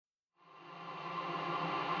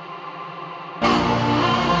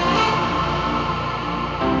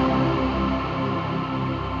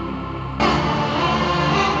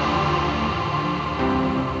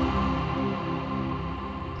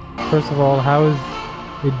First of all, how has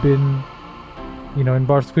it been, in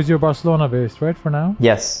because you're Barcelona based, right, for now?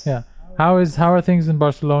 Yes. Yeah. How are things in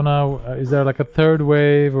Barcelona? Is there like a third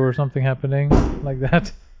wave or something happening like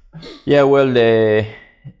that? Yeah. Well,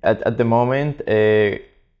 at the moment, the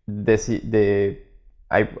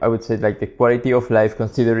I would say like the quality of life,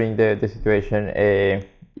 considering the situation,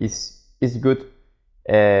 is good,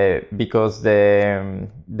 because the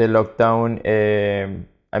lockdown.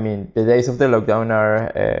 I mean, the days of the lockdown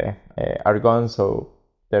are gone, so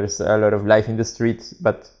there's a lot of life in the streets,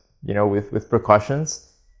 but with precautions.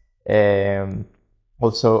 Um,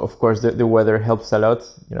 Also, of course, the weather helps a lot.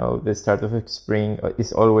 The start of spring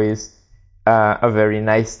is always a very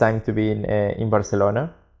nice time to be in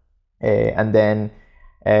Barcelona. And then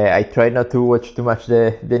I try not to watch too much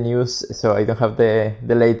the news, so I don't have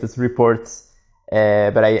the latest reports.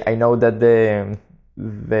 But I know that the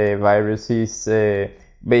virus is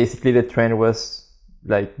basically, the trend was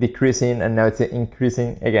like decreasing, and now it's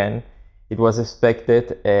increasing again. It was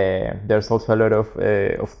expected. There's also a lot of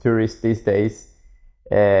tourists these days,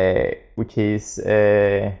 which is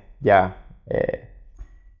yeah,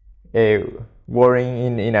 uh,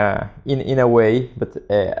 worrying in a way, but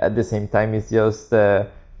at the same time it's just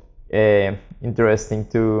interesting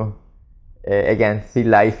to again see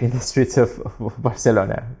life in the streets of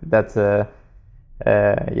Barcelona. That's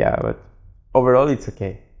yeah, but overall it's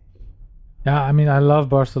okay. Yeah, I mean, I love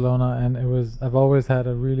Barcelona, and I've always had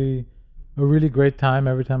a really great time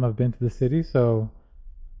every time I've been to the city. So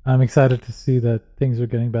I'm excited to see that things are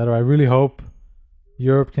getting better. I really hope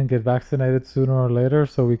Europe can get vaccinated sooner or later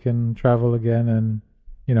so we can travel again and,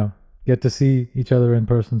 you know, get to see each other in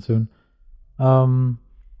person soon. Um,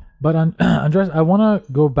 but Andres, I want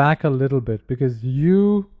to go back a little bit because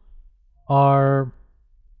you are,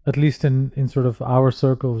 at least in sort of our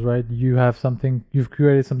circles, right? You've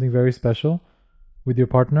created something very special with your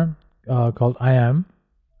partner called I Am.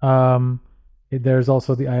 There's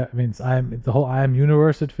also it's the whole I Am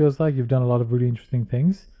universe. It feels like you've done a lot of really interesting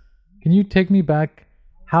things. Can you take me back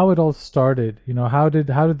how it all started? How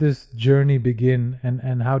did this journey begin,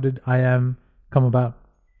 and how did I Am come about?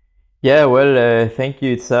 Yeah, well, thank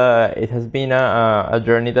you. It has been a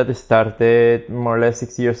journey that started more or less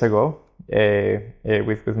 6 years ago,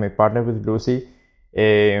 with my partner, with Lucy.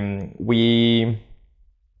 We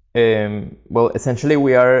Well, essentially,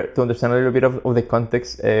 we are, to understand a little bit of the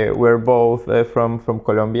context. We're both from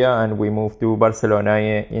Colombia, and we moved to Barcelona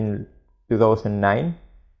in 2009.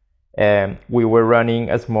 We were running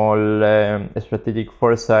a small strategic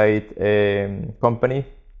foresight company,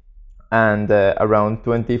 and around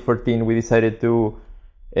 2014 we decided to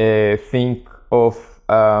think of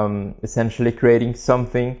essentially creating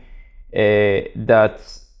something that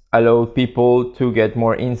allowed people to get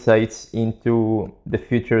more insights into the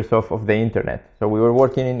futures of the internet. So we were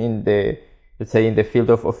working in the, let's say, in the field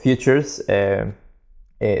of futures,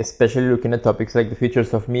 especially looking at topics like the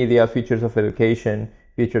futures of media, futures of education,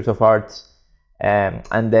 futures of arts,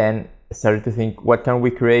 and then started to think, what can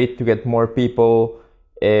we create to get more people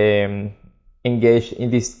engaged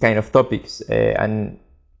in these kind of topics, and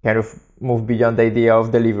kind of move beyond the idea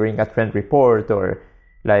of delivering a trend report, or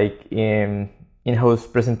like in-house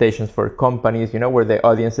presentations for companies, where the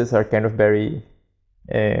audiences are kind of very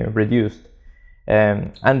reduced.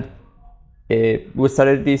 And we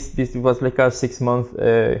started this was like a 6 month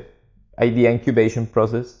idea incubation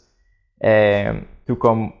process, to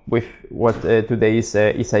come with what today is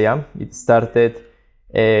ISAM. It started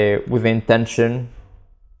with the intention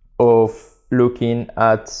of looking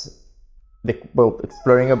at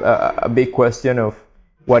exploring a big question of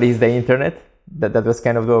what is the internet. That was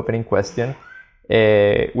kind of the opening question,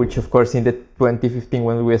 which of course in the 2015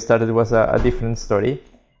 when we started was a different story.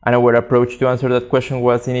 And our approach to answer that question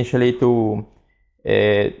was initially to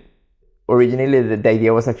originally the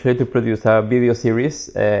idea was actually to produce a video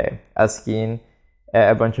series, asking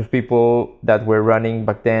a bunch of people that were running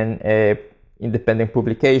back then independent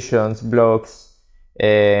publications, blogs,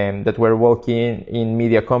 that were working in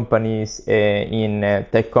media companies, in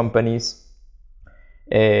tech companies,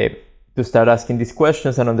 to start asking these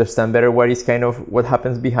questions and understand better what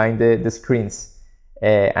happens behind the screens,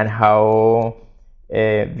 and how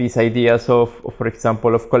these ideas of, for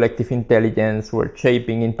example, of collective intelligence were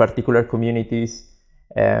shaping in particular communities.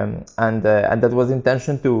 And that was the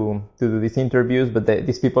intention to do these interviews, but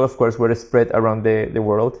these people, of course, were spread around the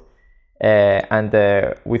world. And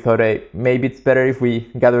we thought maybe it's better if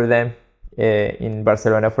we gather them in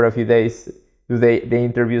Barcelona for a few days, do the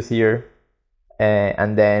interviews here,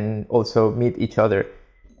 and then also meet each other.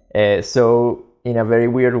 So in a very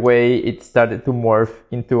weird way, it started to morph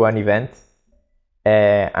into an event.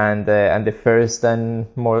 and the first and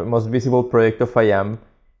most visible project of IAM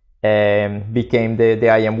became the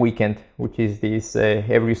IAM weekend, which is this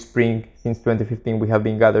every spring since 2015 we have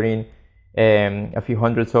been gathering a few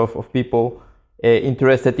hundreds of people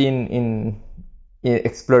interested in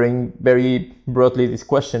exploring very broadly this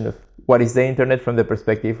question of what is the internet from the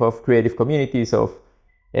perspective of creative communities, of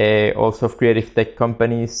also of creative tech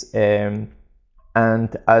companies,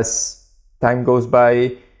 and as time goes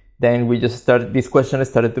by, then we just started. This question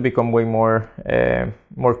started to become way more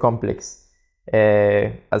complex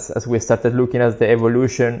as we started looking at the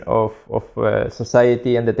evolution of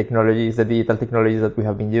society and the technologies, the digital technologies that we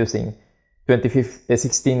have been using.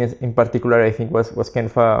 2016 in particular, I think was kind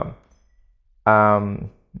of a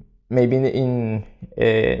maybe in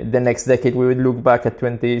the next decade we would look back at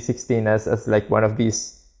 2016 as like one of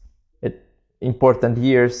these important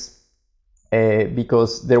years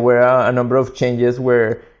because there were a number of changes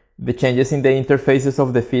where the changes in the interfaces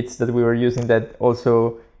of the feeds that we were using that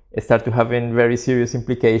also start to having very serious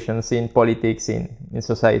implications in politics, in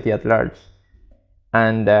society at large,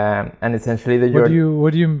 and essentially the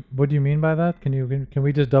what do you mean by that? Can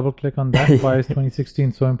we just double click on that? Why is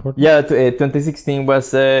 2016 so important? Yeah, 2016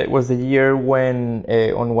 was the year when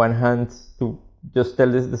on one hand, to just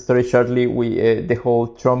tell the story shortly, we the whole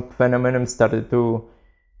Trump phenomenon started to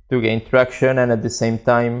gain traction, and at the same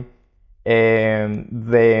time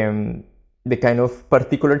the kind of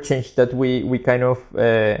particular change that we kind of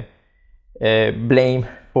blame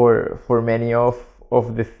for many of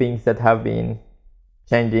the things that have been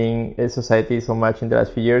changing society so much in the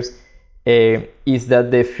last few years is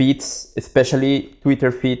that the feeds, especially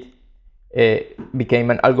Twitter feed, became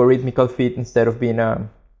an algorithmical feed instead of being a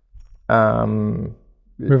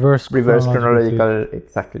reverse chronological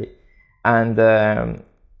exactly.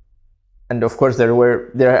 And of course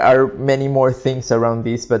there are many more things around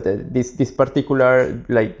this, but this particular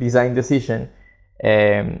like design decision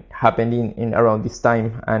happened in around this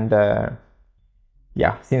time, and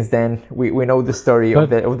yeah, since then we know the story of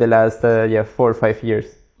the last 4 or 5 years.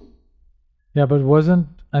 Yeah, but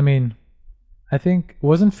I think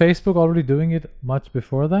wasn't Facebook already doing it much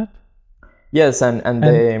before that? Yes, and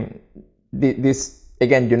this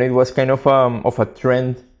again, it was kind of a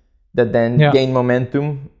trend that then gained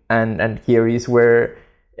momentum. And here is where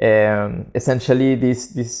essentially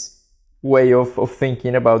this way of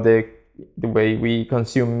thinking about the way we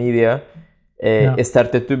consume media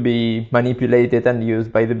started to be manipulated and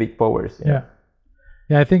used by the big powers. Yeah.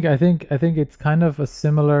 I think it's kind of a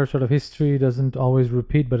similar sort of history. Doesn't always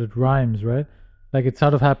repeat, but it rhymes, right? Like it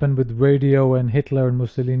sort of happened with radio and Hitler and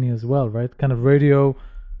Mussolini as well, right? Kind of radio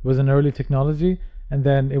was an early technology, and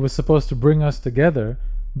then it was supposed to bring us together.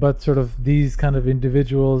 But sort of these kind of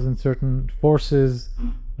individuals and certain forces,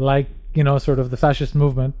 like, sort of the fascist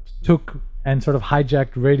movement, took and sort of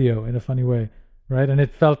hijacked radio in a funny way, right? And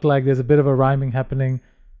it felt like there's a bit of a rhyming happening.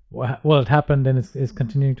 Well, it happened and it's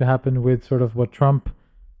continuing to happen with sort of what Trump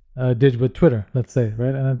did with Twitter, let's say,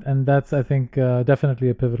 right? And that's, I think, definitely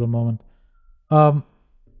a pivotal moment.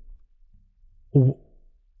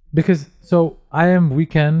 Because, so IAM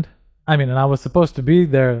weekend, and I was supposed to be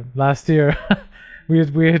there last year.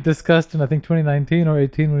 We had discussed in I think 2019 or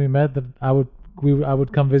 18 when we met that I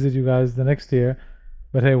would come visit you guys the next year,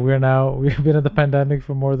 but hey, we've been in the pandemic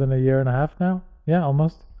for more than a year and a half now,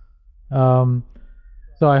 almost.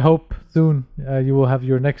 So I hope soon you will have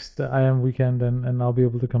your next IAM weekend and I'll be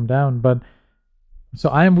able to come down. But so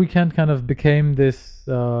IAM weekend kind of became this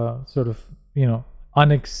sort of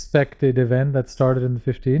unexpected event that started in the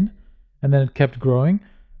 15, and then it kept growing.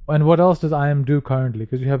 And what else does IAM do currently?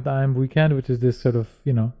 Because you have the IAM weekend, which is this sort of,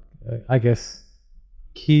 I guess,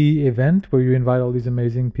 key event where you invite all these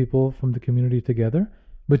amazing people from the community together.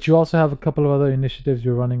 But you also have a couple of other initiatives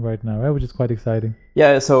you're running right now, right? Which is quite exciting.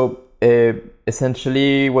 Yeah. So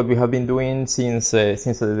essentially, what we have been doing since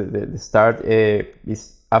the start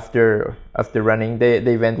is after running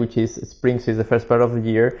the event, which is spring, so it's the first part of the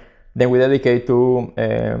year. Then we dedicate to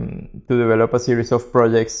develop a series of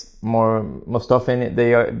projects. Most often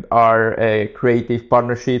they are creative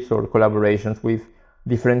partnerships or collaborations with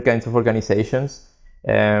different kinds of organizations.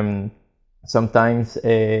 Sometimes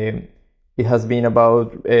it has been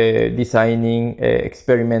about designing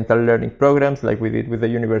experimental learning programs, like we did with the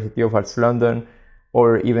University of Arts London,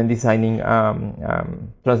 or even designing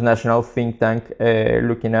transnational think tank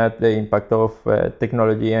looking at the impact of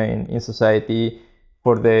technology in society,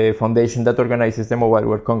 for the foundation that organizes the Mobile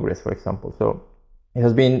World Congress, for example. So it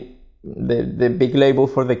has been the big label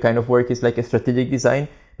for the kind of work is like a strategic design,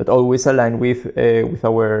 but always aligned with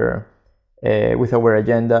our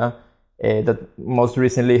agenda, that most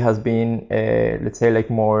recently has been, let's say, like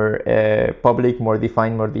more public, more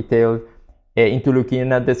defined, more detailed, into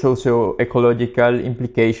looking at the socio-ecological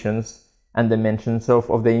implications and dimensions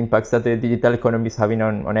of the impacts that the digital economy is having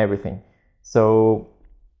on everything. So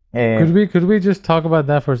Could we just talk about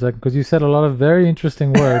that for a second? Because you said a lot of very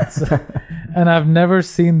interesting words, and I've never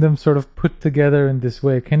seen them sort of put together in this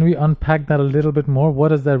way. Can we unpack that a little bit more? What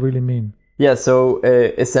does that really mean? Yeah, so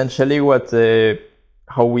essentially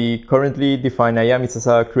how we currently define IAM is as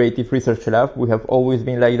a creative research lab. We have always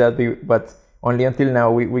been like that, but only until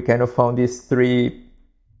now we kind of found these three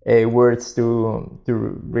words to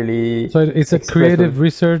really. So it's a creative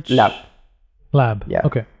research lab. Yeah.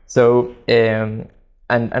 Okay. So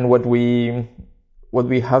and what we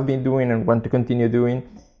have been doing and want to continue doing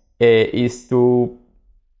is to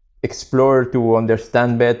explore, to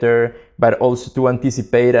understand better, but also to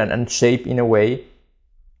anticipate and shape in a way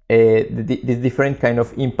the different kind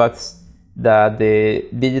of impacts that the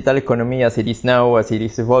digital economy as it is now, as it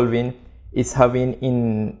is evolving, is having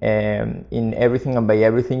in everything. And by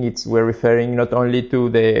everything, we're referring not only to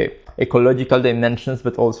the ecological dimensions,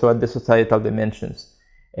 but also at the societal dimensions.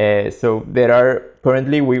 So there are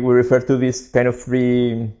currently, we refer to this kind of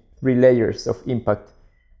three layers of impact.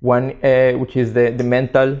 One, which is the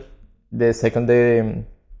mental, the second,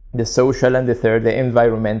 the social, and the third, the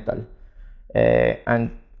environmental.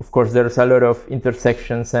 And of course, there's a lot of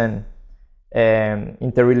intersections and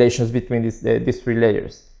interrelations between these three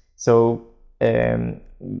layers. So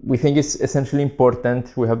we think it's essentially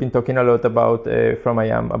important. We have been talking a lot about, from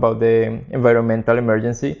IAM, about the environmental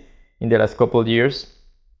emergency in the last couple of years.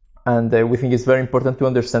 And we think it's very important to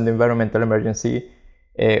understand the environmental emergency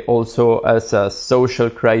also as a social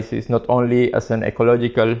crisis, not only as an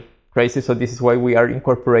ecological crisis. So this is why we are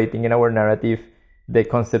incorporating in our narrative the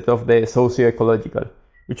concept of the socio-ecological,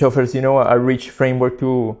 which offers, a rich framework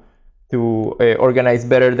to organize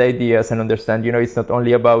better the ideas and understand, it's not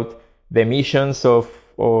only about the emissions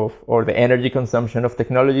or the energy consumption of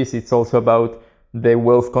technologies. It's also about the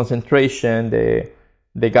wealth concentration,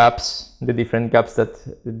 the gaps, the different gaps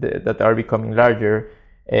that are becoming larger,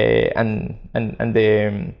 and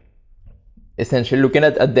the essentially looking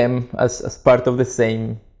at them as part of the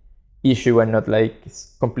same issue and not like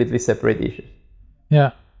completely separate issues.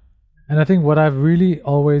 Yeah. And I think what I've really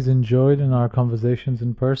always enjoyed in our conversations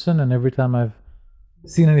in person, and every time I've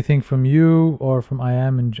seen anything from you or from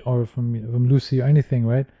IAM or from Lucy or anything,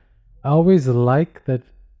 right? I always like that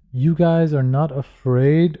you guys are not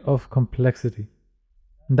afraid of complexity.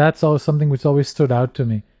 And that's always something which always stood out to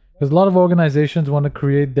me. Because a lot of organizations want to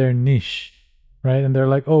create their niche, right? And they're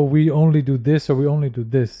like, oh, we only do this or we only do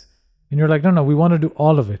this. And you're like, no, we want to do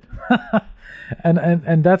all of it.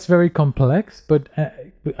 and that's very complex, but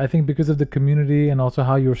I think because of the community and also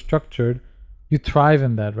how you're structured, you thrive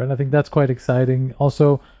in that, right? I think that's quite exciting.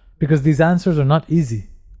 Also, because these answers are not easy.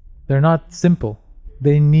 They're not simple.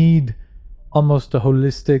 They need almost a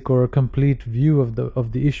holistic or a complete view of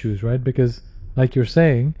the issues, right? Because like you're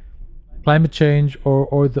saying, climate change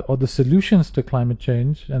or the solutions to climate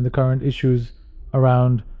change and the current issues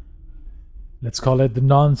around, let's call it the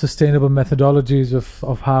non-sustainable methodologies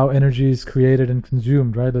of how energy is created and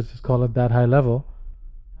consumed, right? Let's just call it that high level,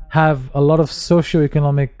 have a lot of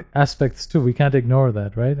socioeconomic aspects too. We can't ignore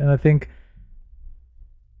that, right? And I think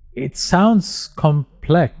it sounds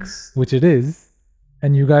complex, which it is,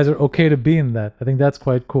 and you guys are okay to be in that. I think that's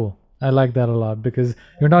quite cool. I like that a lot because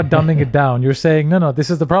you're not dumbing it down. You're saying, no, this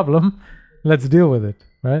is the problem. Let's deal with it,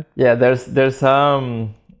 right? Yeah, there's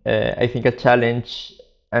I think a challenge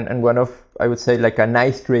and one of, I would say, like a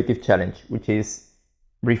nice creative challenge, which is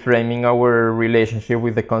reframing our relationship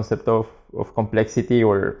with the concept of complexity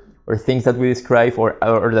or things that we describe or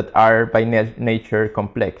that are by nature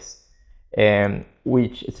complex,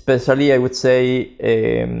 which especially I would say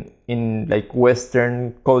in like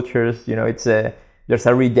Western cultures, there's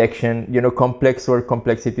a rejection. Complex or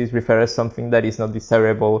complexities refer as something that is not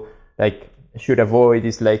desirable, like should avoid.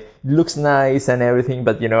 It's like looks nice and everything,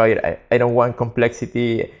 but I don't want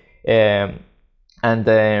complexity, and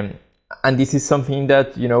this is something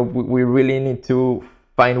that we really need to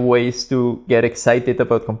find ways to get excited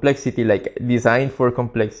about complexity, like design for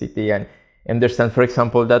complexity, and understand, for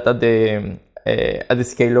example, that at the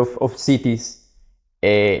scale of cities,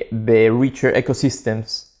 the richer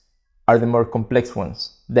ecosystems are the more complex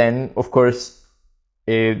ones. Then, of course,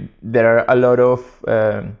 there are a lot of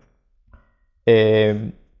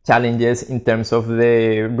challenges in terms of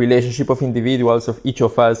the relationship of individuals, of each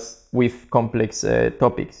of us, with complex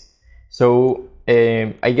topics. So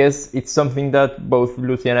I guess it's something that both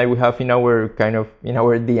Lucy and I we have in our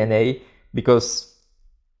DNA, because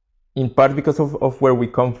in part because of where we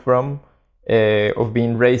come from, of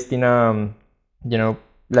being raised in you know,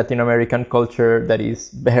 Latin American culture that is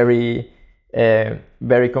very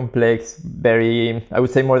complex, very, I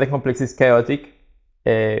would say more than complex is chaotic,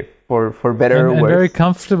 for better or And worse. very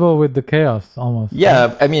comfortable with the chaos almost. Yeah,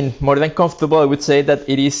 right? I mean, more than comfortable, I would say that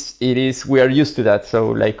it is we are used to that. So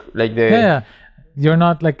like the Yeah. You're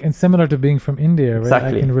not like, and similar to being from India, right? I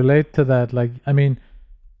exactly. can relate to that. Like, I mean,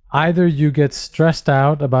 either you get stressed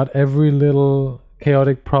out about every little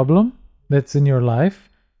chaotic problem that's in your life,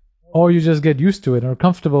 or you just get used to it, or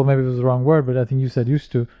comfortable maybe was the wrong word, but I think you said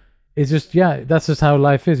used to. It's just, yeah, that's just how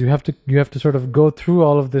life is. You have to sort of go through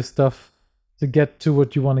all of this stuff to get to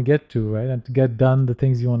what you want to get to, right? And to get done the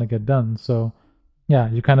things you want to get done. So yeah,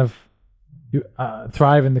 you kind of you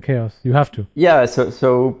thrive in the chaos. You have to. Yeah,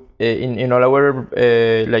 so in all our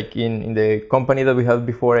like in the company that we had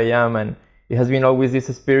before I am, and it has been always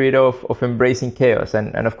this spirit of embracing chaos,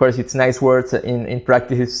 and of course it's nice words, in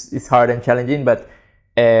practice it's hard and challenging, but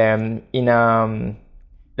in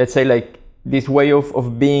let's say like this way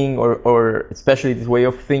of being, or especially this way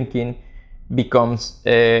of thinking becomes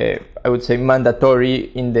I would say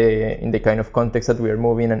mandatory in the kind of context that we are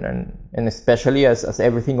moving, and especially as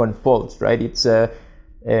everything unfolds, right? It's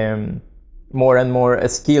more and more a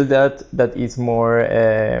skill that is more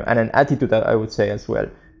and an attitude that I would say as well,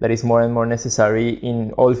 that is more and more necessary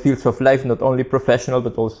in all fields of life, not only professional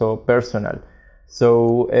but also personal.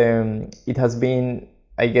 So it has been,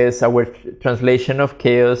 I guess, our translation of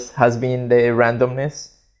chaos has been the randomness,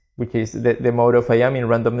 which is the mode of I am, in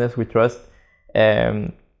randomness we trust,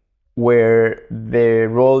 where the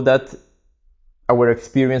role that our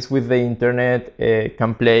experience with the internet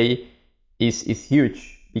can play is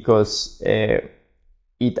huge, because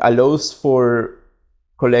it allows for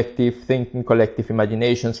collective thinking, collective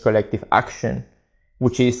imaginations, collective action,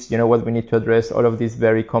 which is, you know, what we need to address all of these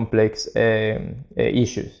very complex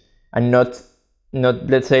issues, and not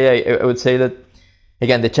let's say, I would say that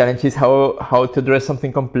again the challenge is how to address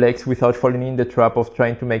something complex without falling in the trap of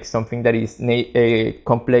trying to make something that is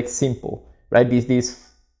complex simple, right? This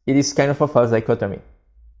it is kind of a false dichotomy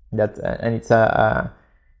that and it's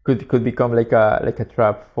could become like a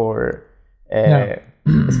trap for Yeah.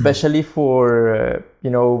 especially for you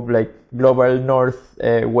know, like global north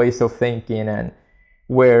ways of thinking, and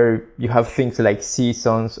where you have things like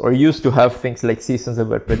seasons, or used to have things like seasons that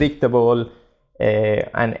were predictable,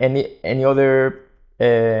 and any other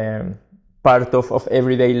part of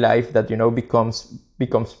everyday life that, you know, becomes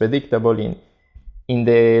predictable in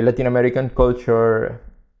the Latin American culture,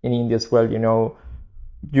 in India as well. You know,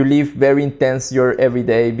 you live very intense your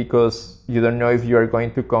everyday because you don't know if you are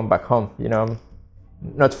going to come back home. You know,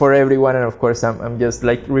 not for everyone, and of course I'm just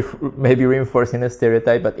like maybe reinforcing a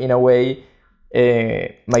stereotype, but in a way,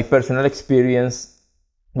 my personal experience,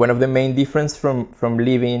 one of the main difference from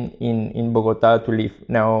living in Bogota to live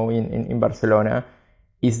now in Barcelona,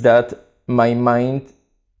 is that my mind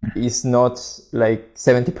is not like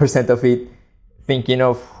 70% of it thinking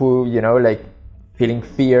of who, you know, like feeling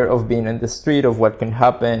fear of being in the street, of what can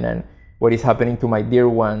happen and what is happening to my dear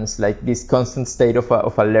ones, like this constant state of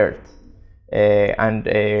alert. And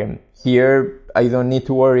here I don't need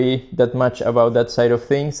to worry that much about that side of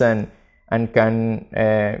things, and can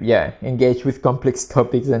engage with complex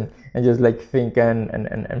topics, and just like think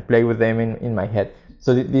and play with them in my head.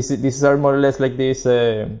 So these are more or less like this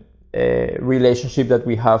relationship that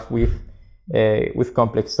we have with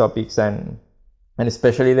complex topics, and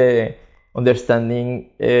especially the understanding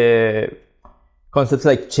concepts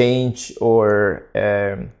like change or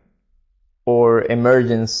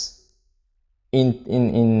emergence in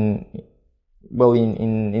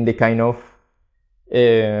the kind of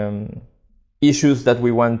issues that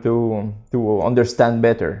we want to understand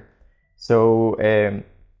better. So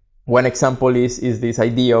one example is this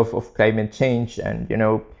idea of climate change, and you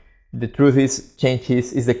know, the truth is change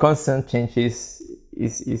is the constant. Change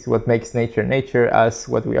is what makes nature us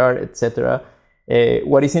what we are, etc.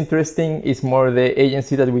 What is interesting is more the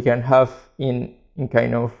agency that we can have in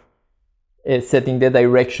kind of setting the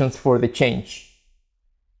directions for the change,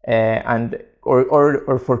 and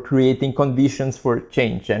or for creating conditions for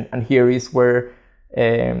change, and here is where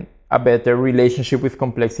a better relationship with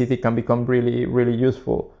complexity can become really, really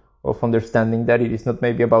useful, of understanding that it is not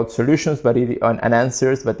maybe about solutions but and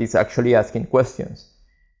answers, but it's actually asking questions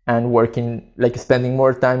and working, like spending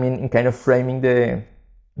more time in kind of framing the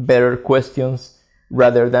better questions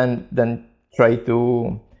rather than try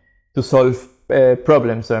to solve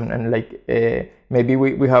problems, and like maybe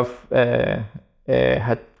we have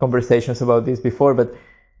had conversations about this before, but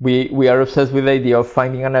we are obsessed with the idea of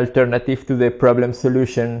finding an alternative to the problem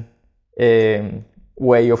solution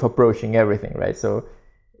way of approaching everything, right? So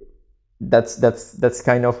that's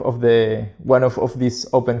kind of the one of these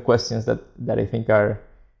open questions that I think are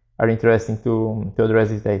interesting to address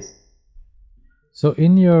these days. So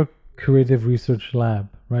in your creative research lab,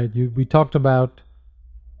 right? We talked about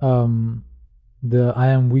um, the I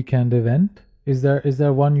Am Weekend event. Is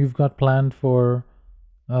there one you've got planned for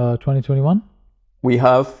 2021? We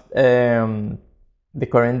have the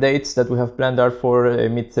current dates that we have planned are for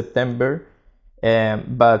mid-September,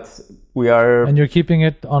 but we are. And you're keeping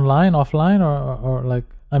it online, offline, or like,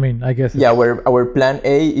 I mean, I guess. Yeah, our plan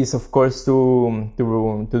A is of course to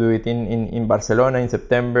do it in Barcelona in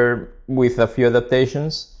September with a few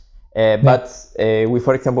adaptations. But we,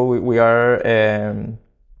 for example, we are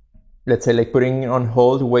let's say like putting on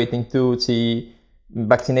hold, waiting to see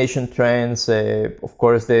vaccination trends. Of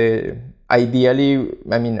course, ideally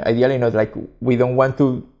not, like we don't want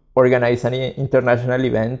to organize any international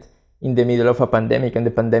event in the middle of a pandemic, and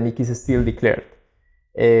the pandemic is still declared.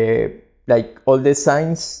 Like all the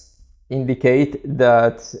signs indicate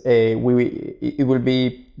that it will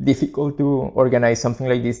be difficult to organize something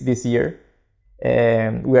like this year.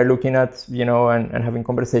 We are looking at, and having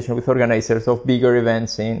conversation with organizers of bigger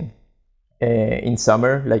events in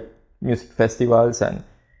summer, like music festivals and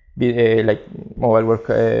like Mobile World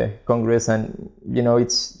Congress, and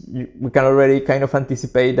we can already kind of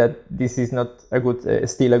anticipate that this is not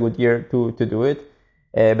still a good year to do it.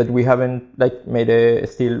 But we haven't like made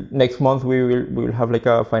still. Next month we will have like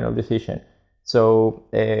a final decision. So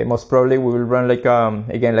most probably we will run like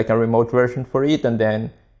again like a remote version for it, and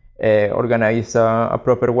then organize a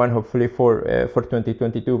proper one, hopefully for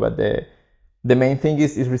 2022. But the main thing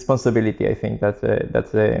is responsibility. I think that's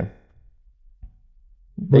the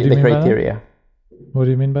criteria. What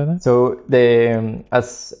do you mean by that? So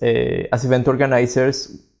as event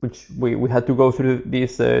organizers, which we had to go through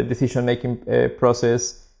this decision-making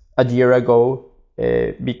process a year ago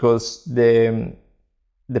because the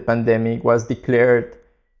pandemic was declared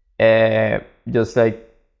just like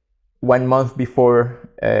 1 month before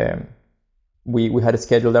we had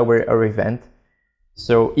scheduled our event.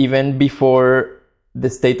 So even before the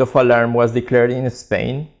state of alarm was declared in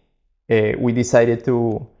Spain, we decided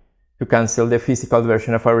to cancel the physical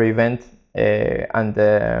version of our event and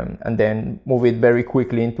then move it very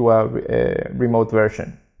quickly into a remote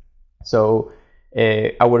version. So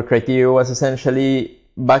our criteria was essentially,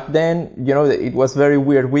 back then, it was very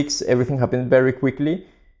weird weeks. Everything happened very quickly.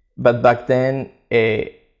 But back then,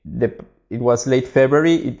 it was late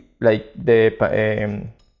February. The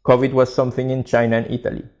COVID was something in China and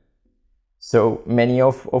Italy. So many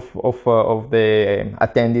of the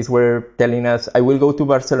attendees were telling us, I will go to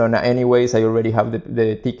Barcelona anyways. I already have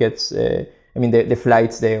the tickets, the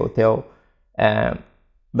flights, the hotel.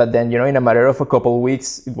 But then, in a matter of a couple of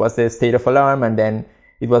weeks, it was the state of alarm. And then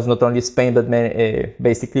it was not only Spain, but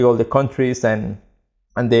basically all the countries. And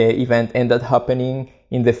the event ended happening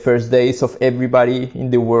in the first days of everybody in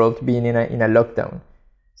the world being in a lockdown.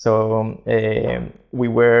 So we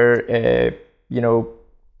were,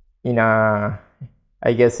 in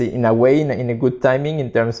a way, in a good timing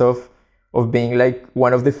in terms of being like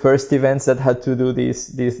one of the first events that had to do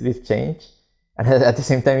this change, and at the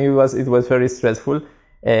same time it was very stressful.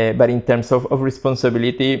 But in terms of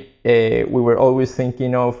responsibility, we were always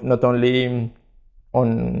thinking of not only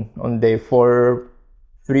on the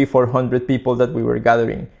 400 people that we were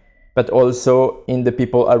gathering, but also in the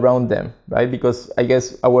people around them, right? Because I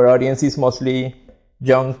guess our audience is mostly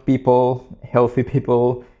young people, healthy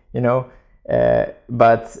people.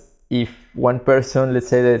 But if one person, let's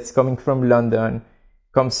say that's coming from London,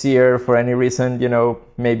 comes here for any reason,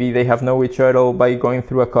 maybe they have no issue at all by going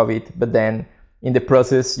through a COVID, but then in the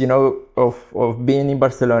process, of being in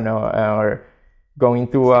Barcelona or going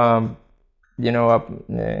to, a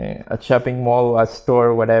shopping mall, a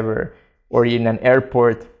store, whatever, or in an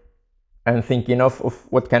airport, and thinking of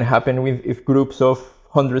what can happen with groups of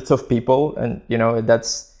hundreds of people, and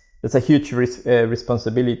that's a huge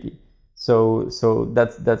responsibility. So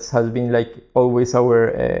that has been like always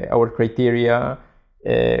our criteria,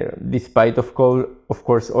 despite of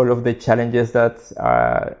course all of the challenges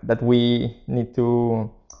that we need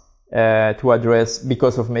to address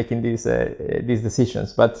because of making these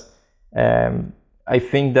decisions. But I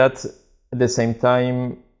think that at the same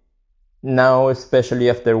time, now,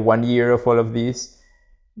 especially after 1 year of all of this,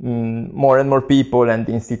 more and more people and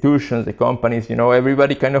the institutions, the companies,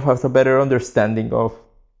 everybody kind of has a better understanding of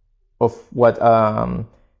what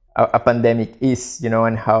a pandemic is,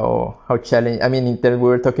 and how challenging. In terms, we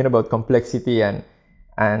were talking about complexity, and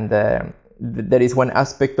there is one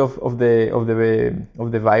aspect of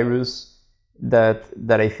the virus that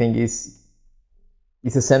I think is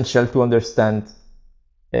essential to understand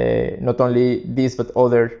not only this but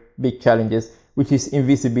other big challenges, which is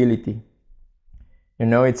invisibility.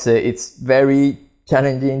 It's very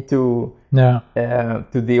challenging to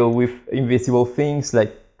deal with invisible things.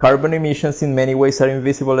 Like carbon emissions in many ways are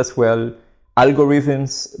invisible as well.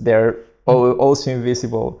 Algorithms, they're also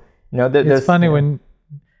invisible. It's funny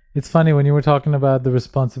when you were talking about the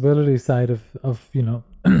responsibility side of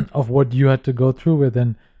of what you had to go through with,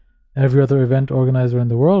 and every other event organizer in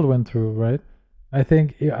the world went through, right? I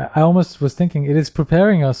think I almost was thinking it is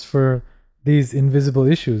preparing us for these invisible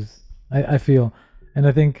issues. I feel, and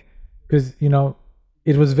I think because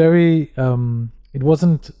it was very it was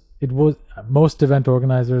most event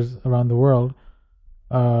organizers around the world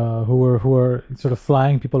who are sort of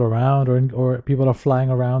flying people around, or people are flying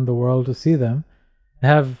around the world to see them,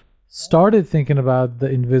 have started thinking about the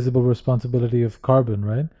invisible responsibility of carbon,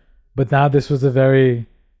 right? But now this was a very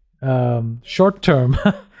short-term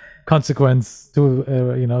consequence to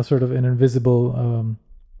sort of an invisible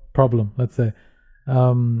problem, let's say.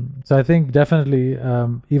 So I think definitely,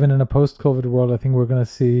 even in a post-COVID world, I think we're going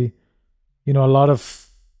to see, a lot of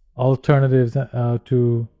alternatives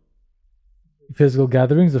to physical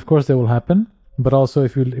gatherings. Of course, they will happen, but also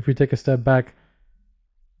if we take a step back,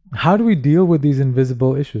 how do we deal with these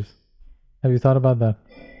invisible issues? Have you thought about that?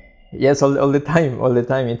 Yes, all the time.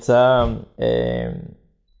 It's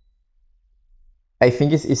I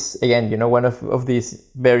think it's again, one of these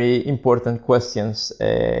very important questions.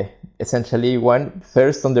 Essentially,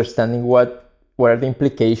 first understanding what are the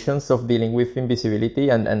implications of dealing with invisibility,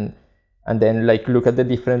 and then like look at the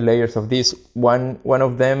different layers of this. One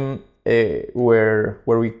of them where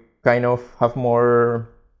we kind of have more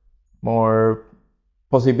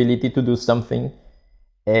possibility to do something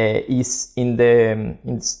is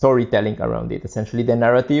in storytelling around it. Essentially, the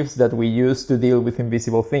narratives that we use to deal with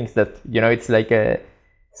invisible things. That it's like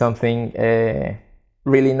something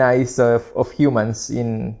really nice of humans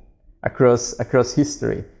across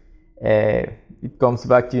history. It comes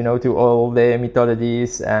back to all the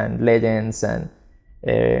mythologies and legends and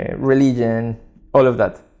religion, all of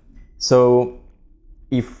that. So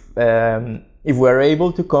if we're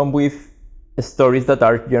able to come with stories that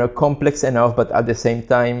are complex enough, but at the same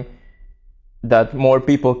time that more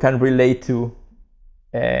people can relate to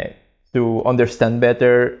understand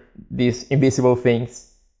better these invisible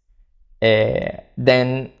things,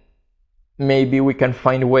 then maybe we can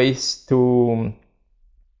find ways to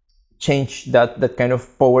change that kind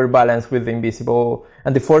of power balance with the invisible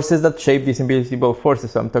and the forces that shape these invisible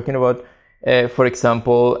forces. So I'm talking about, for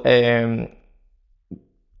example,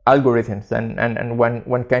 algorithms, and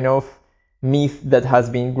one kind of myth that has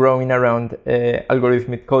been growing around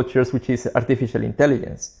algorithmic cultures, which is artificial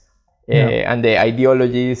intelligence, and the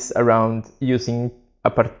ideologies around using a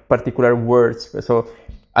particular words. So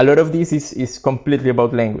a lot of this is completely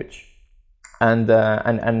about language, and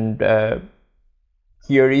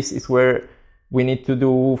here is where we need to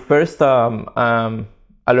do first a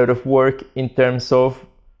lot of work in terms of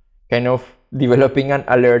kind of developing an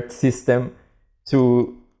alert system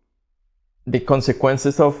to the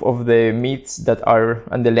consequences of the myths that are,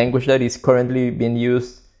 and the language that is currently being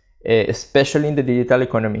used, especially in the digital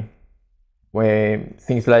economy, where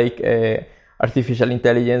things like artificial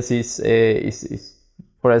intelligence is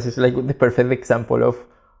for us is like the perfect example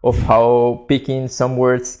of how picking some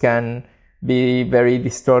words can be very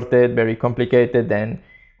distorted, very complicated, and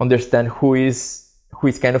understand who is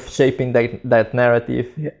kind of shaping that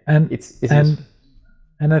narrative. Yeah,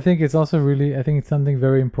 and I think it's also really, I think it's something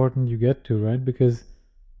very important you get to, right? Because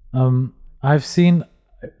I've seen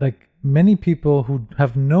like many people who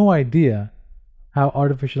have no idea how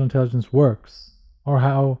artificial intelligence works, or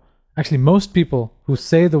how actually most people who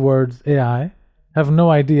say the words AI have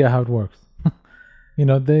no idea how it works.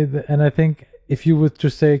 And I think if you would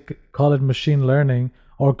just say, call it machine learning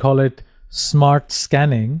or call it smart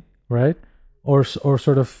scanning, right? Or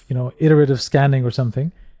sort of, iterative scanning or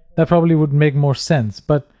something, that probably would make more sense.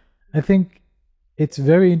 But I think it's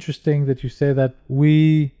very interesting that you say that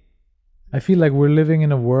I feel like we're living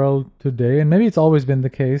in a world today, and maybe it's always been the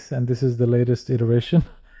case, and this is the latest iteration,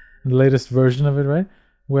 the latest version of it, right?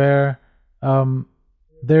 Where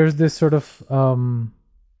there's this sort of,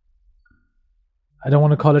 I don't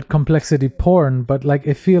want to call it complexity porn, but like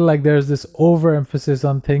I feel like there's this overemphasis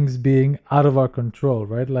on things being out of our control,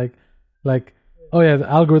 right? Like, oh yeah, the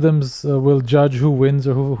algorithms will judge who wins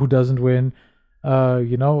or who doesn't win.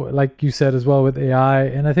 Like you said as well with AI,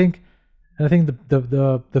 and I think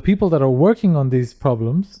the people that are working on these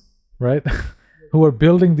problems, right, who are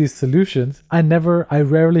building these solutions, I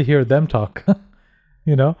rarely hear them talk,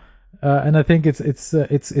 and I think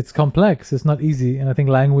it's complex. It's not easy, and I think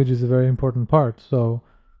language is a very important part. So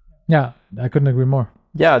Yeah, I couldn't agree more.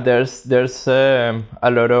 Yeah, there's a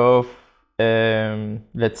lot of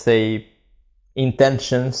let's say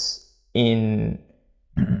intentions in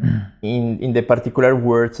the particular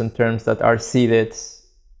words and terms that are seeded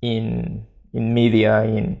in media,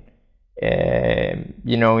 in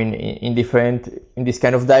different in this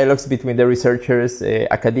kind of dialogues between the researchers,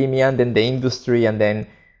 academia, and then the industry, and then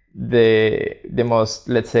the most,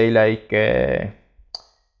 let's say, like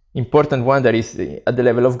important one that is at the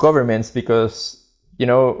level of governments, because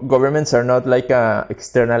governments are not like a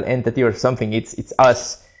external entity or something. It's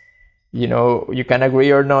us. You can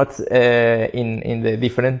agree or not in the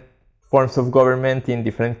different forms of government in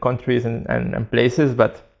different countries and places,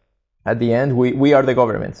 but at the end we are the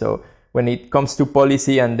government. So when it comes to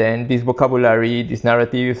policy, and then this vocabulary, these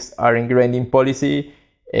narratives are ingrained in policy,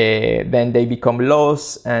 then they become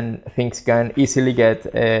laws, and things can easily get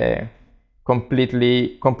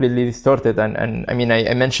completely distorted. And I mean,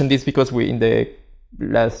 I mentioned this because we, in the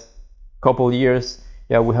last couple years,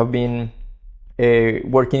 yeah, we have been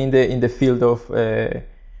working in the field of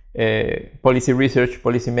policy research,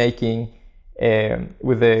 policy making,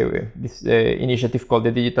 with this initiative called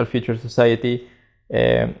the Digital Future Society,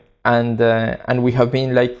 and we have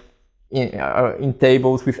been like in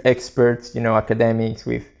tables with experts, academics,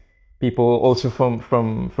 with people also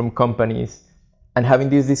from companies, and having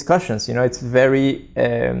these discussions. It's very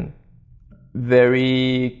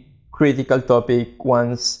critical topic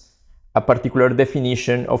once a particular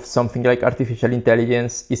definition of something like artificial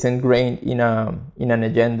intelligence is ingrained in an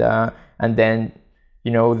agenda, and then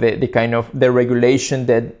the kind of the regulation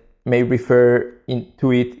that may refer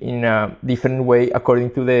to it in a different way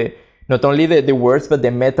according to the not only the words but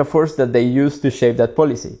the metaphors that they use to shape that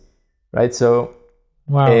policy, right? So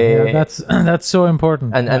Wow, yeah, that's so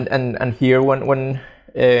important. and here one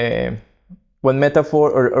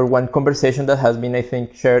metaphor or one conversation that has been, I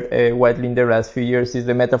think, shared widely in the last few years is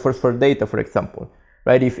the metaphors for data, for example,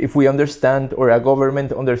 right? If we understand, or a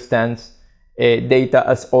government understands data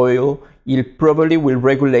as oil, it probably will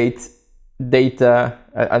regulate data,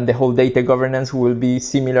 and the whole data governance will be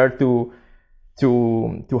similar to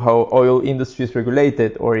how oil industry is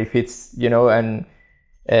regulated, or if it's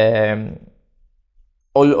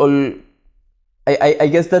all I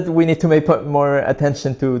guess that we need to pay more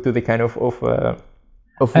attention to the kind of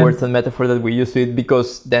words and metaphors that we use to it,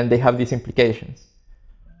 because then they have these implications.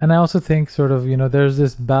 And I also think sort of, there's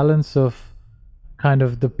this balance of kind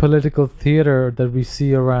of the political theater that we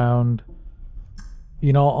see around,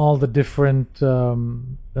 all the different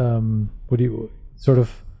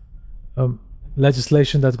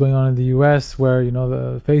legislation that's going on in the US, where,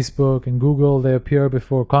 the Facebook and Google, they appear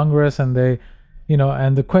before Congress, and they,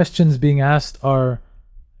 and the questions being asked are,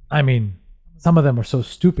 I mean, some of them are so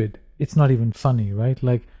stupid, it's not even funny, right?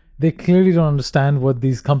 Like, they clearly don't understand what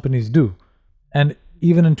these companies do. And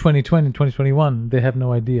even in 2020, 2021, they have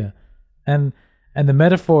no idea. And the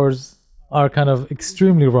metaphors are kind of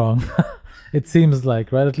extremely wrong, it seems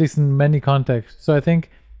like, right? At least in many contexts. So I think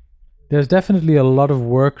there's definitely a lot of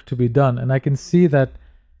work to be done. And I can see that,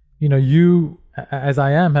 you, as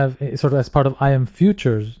I am, have sort of, as part of I Am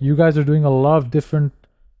Futures, you guys are doing a lot of different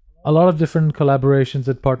collaborations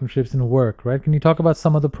and partnerships and work, right? Can you talk about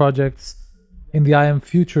some of the projects in the I Am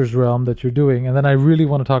Futures realm that you're doing? And then I really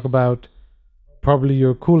want to talk about probably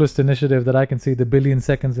your coolest initiative that I can see, the Billion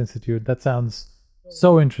Seconds Institute. That sounds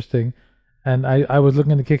so interesting. And I was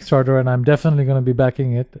looking at the Kickstarter, and I'm definitely going to be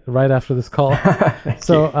backing it right after this call.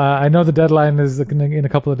 So I know the deadline is in a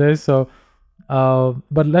couple of days. So,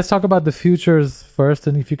 but let's talk about the futures first,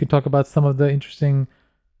 and if you could talk about some of the interesting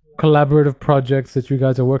collaborative projects that you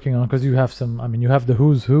guys are working on, because you have you have the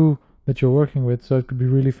who's who that you're working with. So it could be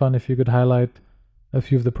really fun if you could highlight a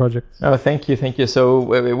few of the projects. Oh, thank you.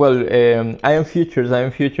 So, I Am Futures. I Am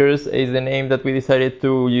Futures is the name that we decided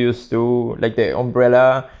to use to, like, the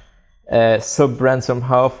umbrella sub-brand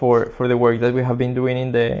somehow for the work that we have been doing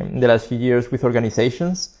in the last few years with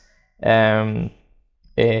organizations.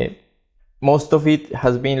 Most of it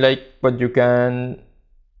has been like what you can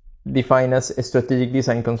define as a strategic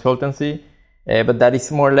design consultancy, but that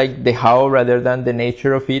is more like the how rather than the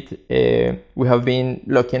nature of it. We have been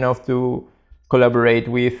lucky enough to collaborate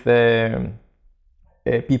with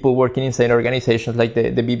people working inside organizations like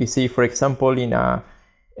the BBC, for example, in a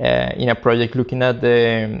project looking at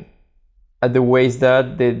the ways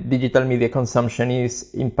that the digital media consumption is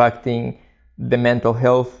impacting the mental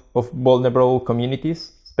health of vulnerable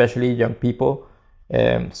communities, especially young people.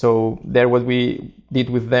 So there, what we did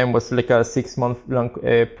with them was like a 6-month long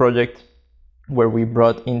project where we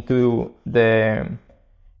brought into the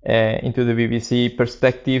BBC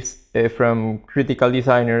perspectives from critical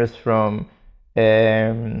designers, from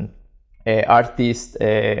artists,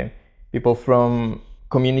 people from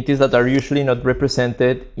communities that are usually not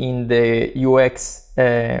represented in the UX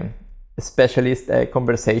specialist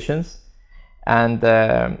conversations, and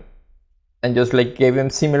just like gave them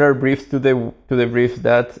similar briefs to the briefs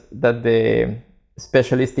that the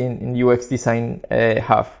specialists in UX design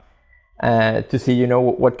have, to see, you know,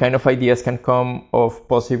 what kind of ideas can come of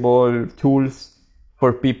possible tools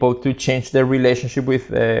for people to change their relationship with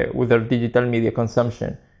their digital media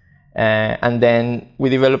consumption. And then we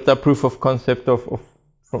developed a proof of concept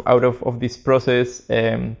from out of this process,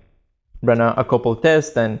 ran a couple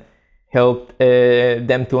tests, and helped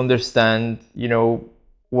them to understand, you know,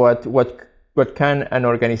 what can an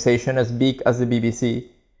organization as big as the BBC,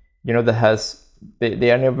 you know, that has,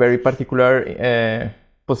 they are in a very particular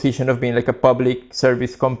position of being like a public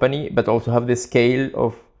service company, but also have the scale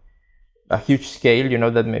of a huge scale, you know,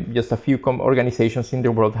 that maybe just a few organizations in the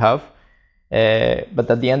world have. But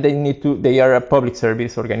at the end, they are a public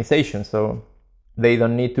service organization, so they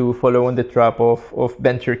don't need to follow in the trap of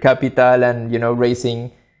venture capital and, you know,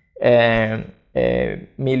 raising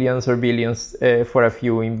millions or billions for a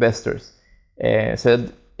few investors. So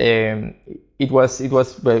it was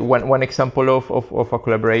one example of a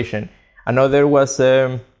collaboration. Another was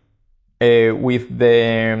with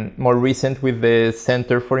the more recent, with the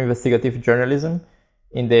Center for Investigative Journalism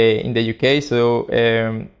in the UK. So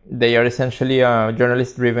they are essentially a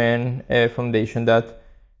journalist-driven foundation that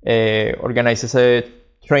organizes a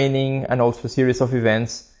training and also a series of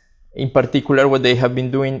events. In particular, what they have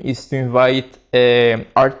been doing is to invite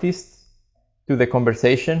artists to the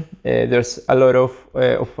conversation. There's a lot of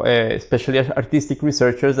especially artistic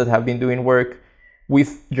researchers that have been doing work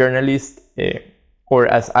with journalists or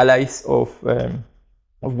as allies of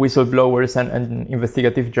whistleblowers and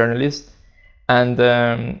investigative journalists, and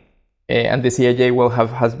the CIJ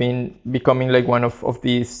has been becoming like one of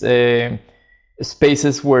these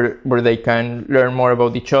spaces where they can learn more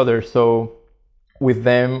about each other. So with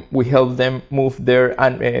them, we help them move their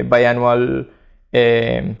biannual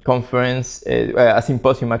conference, a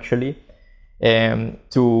symposium actually,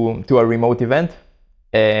 to a remote event,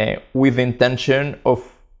 with the intention of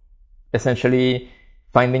essentially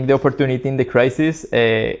finding the opportunity in the crisis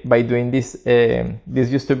by doing this. This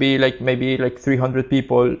used to be like maybe like 300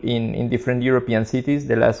 people in different European cities.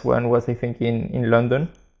 The last one was, I think, in London.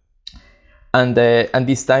 And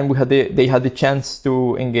this time they had the chance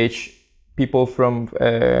to engage people from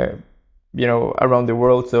around the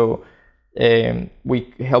world. So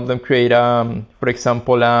we helped them create, for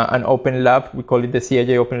example, an open lab. We call it the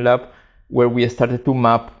CIJ Open Lab, where we started to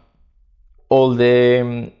map all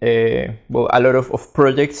the a lot of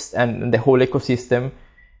projects and the whole ecosystem,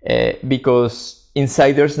 because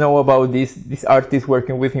insiders know about these artists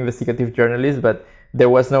working with investigative journalists, but there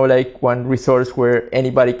was no like one resource where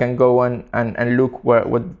anybody can go and look what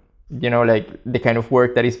like the kind of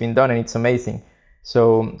work that is being done, and it's amazing.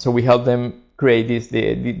 So we help them create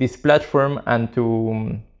this platform and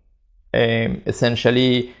to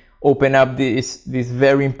essentially open up this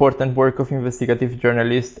very important work of investigative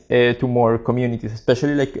journalists to more communities,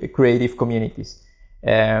 especially like creative communities.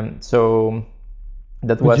 So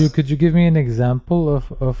that Could you give me an example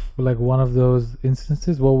of like one of those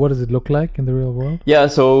instances? Well, what does it look like in the real world? Yeah.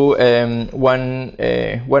 So one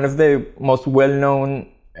of the most well-known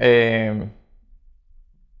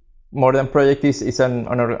modern project is an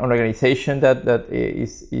organization that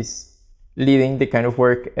is leading the kind of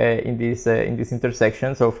work in these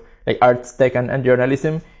intersections of like arts, tech, and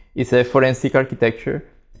journalism. Is a forensic architecture.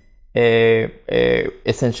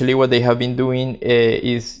 Essentially, what they have been doing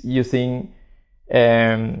is using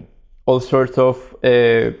all sorts of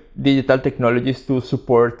digital technologies to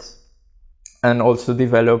support and also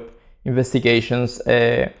develop investigations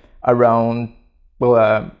around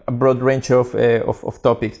a broad range of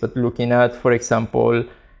topics, but looking at, for example,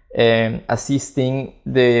 assisting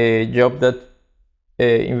the job that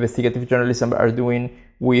investigative journalism are doing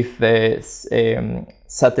with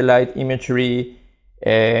satellite imagery,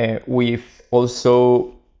 with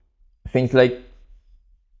also things like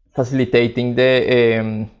facilitating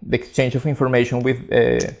the exchange of information with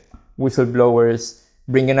whistleblowers,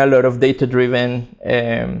 bringing a lot of data-driven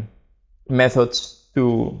methods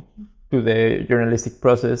to the journalistic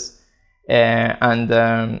process, and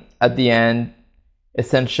at the end,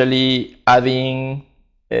 essentially adding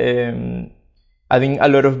a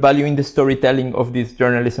lot of value in the storytelling of this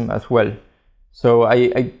journalism as well. So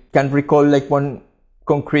I can't recall like one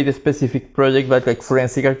concrete specific project, but like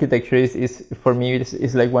forensic architecture is for me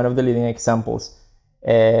is like one of the leading examples.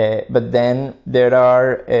 But then there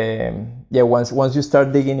are once you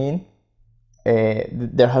start digging in,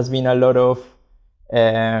 there has been a lot of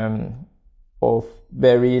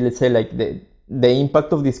very, let's say, like the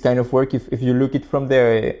impact of this kind of work, if you look it from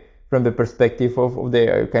the perspective of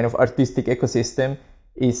the kind of artistic ecosystem,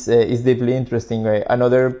 is deeply interesting.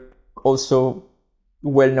 Another also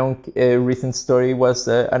well-known recent story was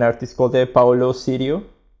an artist called Paolo Sirio,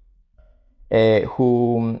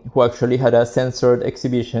 who actually had a censored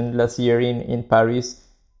exhibition last year in Paris,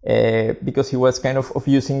 because he was kind of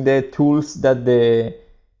using the tools that the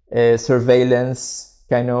surveillance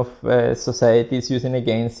kind of society is using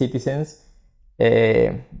against citizens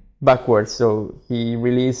backwards. So he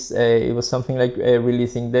released, it was something like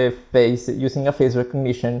releasing the face, using a face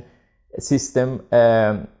recognition system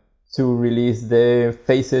to release the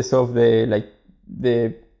faces of the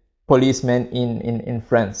policemen in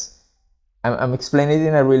France. I'm explaining it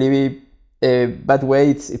in a really bad way.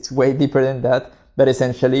 It's way deeper than that, but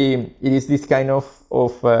essentially it is this kind of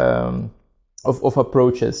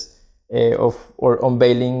approaches or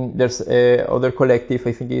unveiling. There's other collective,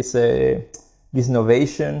 I think is this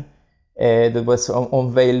Novation that was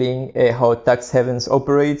unveiling how tax havens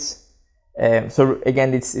operates. So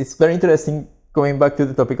again, it's very interesting, going back to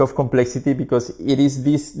the topic of complexity, because it is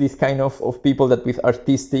this kind of people that with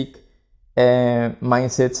artistic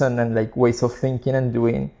mindsets and like ways of thinking and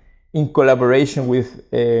doing, in collaboration with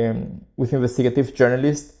investigative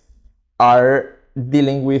journalists, are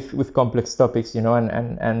dealing with complex topics,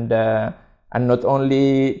 and not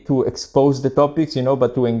only to expose the topics,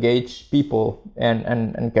 but to engage people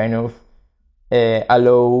and kind of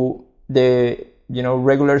allow the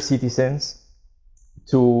regular citizens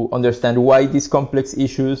to understand why these complex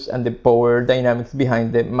issues and the power dynamics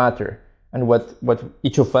behind them matter, and what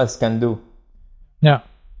each of us can do. Yeah,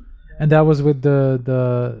 and that was with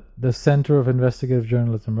the Center of Investigative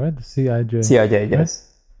Journalism, right? The CIJ. CIJ, yes.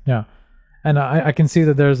 Right? Yeah, and I can see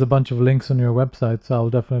that there's a bunch of links on your website, so I'll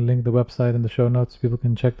definitely link the website in the show notes. People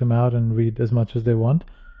can check them out and read as much as they want,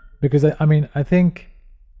 because I think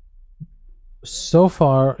so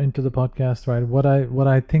far into the podcast, right? What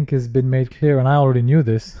I think has been made clear, and I already knew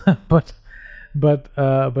this, but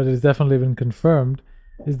it's definitely been confirmed,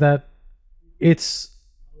 is that it's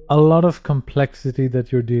a lot of complexity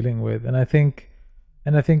that you're dealing with, and I think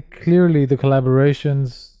clearly the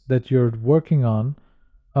collaborations that you're working on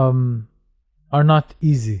are not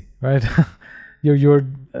easy, right?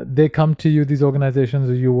 They come to you, these organizations,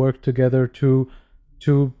 or you work together to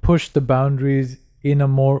push the boundaries in a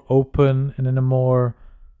more open and in a more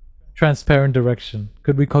transparent direction.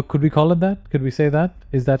 Could we call it that? Could we say that?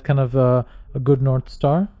 Is that kind of a good North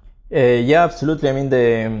Star? Yeah, absolutely. I mean,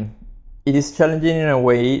 it is challenging in a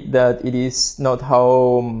way that it is not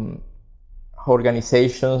how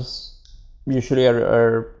organizations usually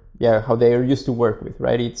are how they are used to work with,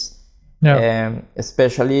 right? It's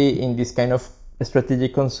especially in this kind of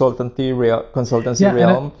strategic consultancy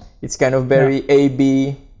realm. It's kind of very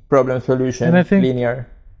A/B problem solution, and I think, linear.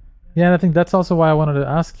 Yeah, and I think that's also why I wanted to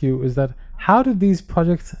ask you, is that how did these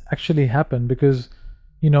projects actually happen? Because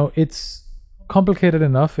it's complicated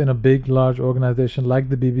enough in a big, large organization like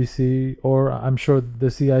the BBC, or I'm sure the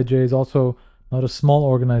CIJ is also not a small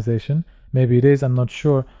organization. Maybe it is, I'm not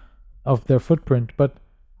sure of their footprint. But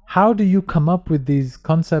how do you come up with these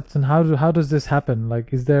concepts, and how does this happen? Like,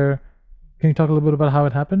 can you talk a little bit about how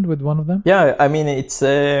it happened with one of them? Yeah, I mean, it's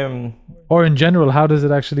or in general, how does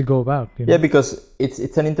it actually go about? Yeah, because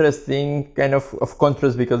it's an interesting kind of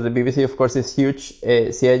contrast, because the BBC, of course, is huge.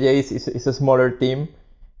 CIJ is a smaller team,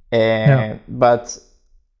 but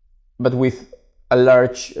with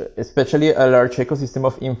especially a large ecosystem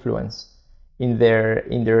of influence in their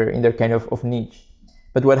kind of niche.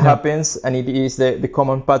 But what happens, and it is the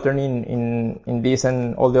common pattern in this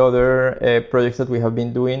and all the other projects that we have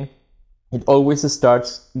been doing, it always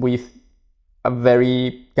starts with a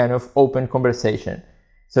very kind of open conversation.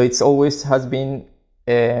 So it's always has been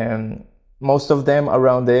most of them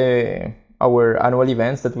around our annual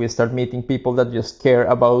events, that we start meeting people that just care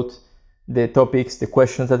about the topics, the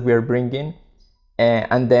questions that we are bringing,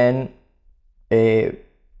 and then they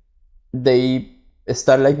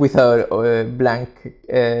start like with a blank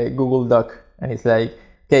Google Doc, and it's like,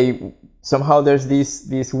 okay, somehow there's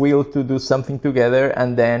this will to do something together,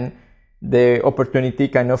 and then the opportunity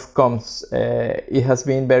kind of comes. It has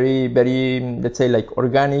been very, very, let's say, like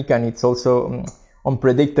organic, and it's also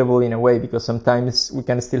unpredictable in a way, because sometimes we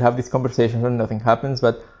can still have these conversations and nothing happens,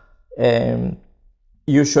 but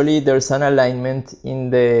usually there's an alignment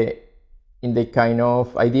in the kind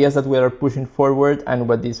of ideas that we are pushing forward and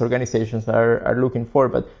what these organizations are looking for.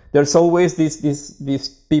 But there's always these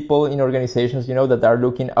people in organizations, that are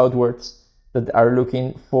looking outwards, that are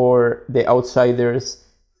looking for the outsiders,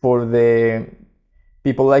 for the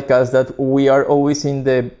people like us, that we are always in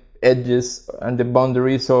the edges and the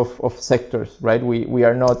boundaries of sectors, right? We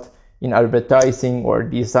are not in advertising or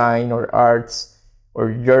design or arts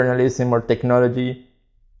or journalism or technology,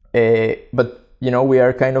 but we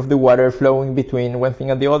are kind of the water flowing between one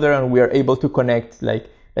thing and the other, and we are able to connect, like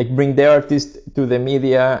bring the artist to the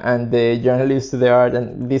media and the journalist to the art,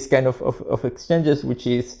 and this kind of exchanges, which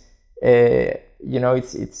is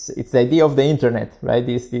it's the idea of the internet, right?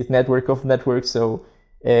 This network of networks. So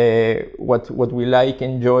what we like,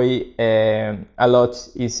 enjoy a lot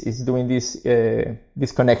is doing these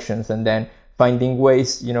connections, and then finding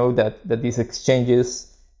ways that these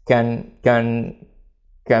exchanges can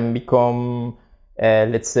become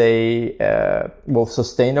let's say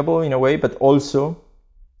sustainable in a way, but also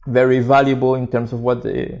very valuable in terms of what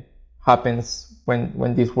happens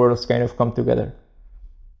when these worlds kind of come together.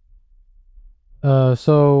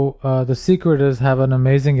 So the secret is have an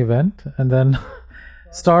amazing event and then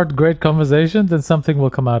start great conversations, and something will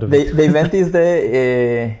come out of it. The event is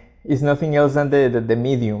nothing else than the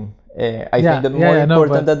medium. I think that more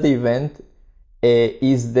important than the event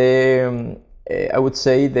is the I would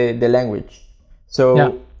say the language.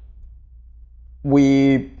 So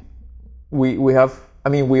we have, I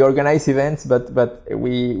mean, we organize events, but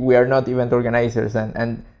we are not event organizers,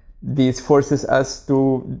 and this forces us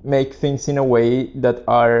to make things in a way that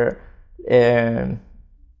are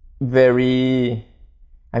very,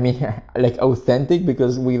 I mean, like authentic,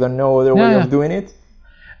 because we don't know other way of doing it.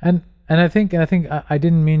 And I think I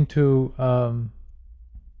didn't mean to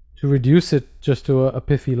reduce it just to a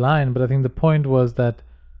pithy line, but I think the point was that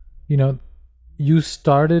you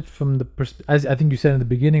started from the as I think you said in the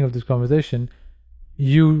beginning of this conversation,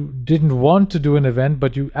 you didn't want to do an event,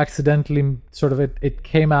 but you accidentally sort of it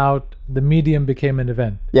came out, the medium became an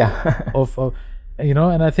event. of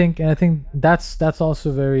and I think that's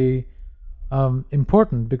also very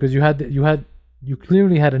important, because you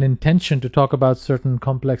clearly had an intention to talk about certain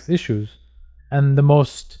complex issues, and it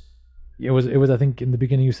was I think in the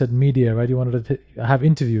beginning you said media, right? You wanted to have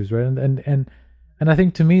interviews, right? And I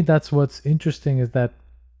think to me that's what's interesting, is that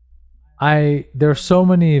there are so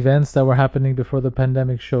many events that were happening before the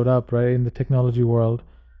pandemic showed up, right, in the technology world,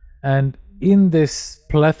 and in this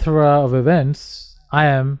plethora of events, I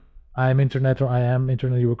am internet, or I am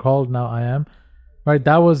internet. You were called, now I am, right?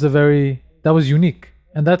 That was unique,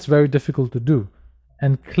 and that's very difficult to do,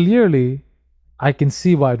 and clearly, I can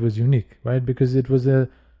see why it was unique, right? Because it was a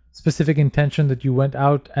specific intention that you went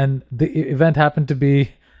out, and the event happened to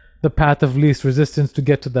be the path of least resistance to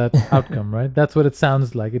get to that outcome, right? That's what it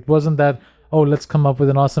sounds like. It wasn't that, oh, let's come up with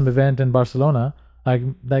an awesome event in Barcelona.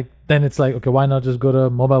 Like then it's like, okay, why not just go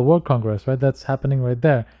to Mobile World Congress, right? That's happening right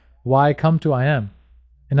there. Why come to IAM?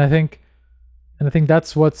 And I think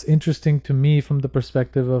that's what's interesting to me from the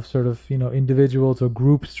perspective of sort of, individuals or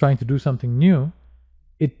groups trying to do something new.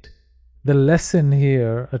 The lesson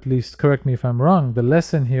here, at least correct me if I'm wrong, the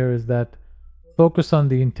lesson here is that focus on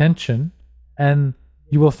the intention and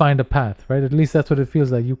you will find a path, right? At least that's what it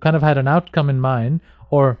feels like. You kind of had an outcome in mind,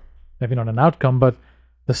 or maybe not an outcome, but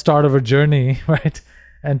the start of a journey, right?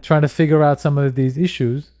 And trying to figure out some of these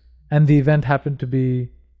issues, and the event happened to be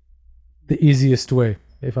the easiest way,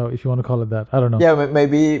 if you want to call it that. I don't know. Yeah,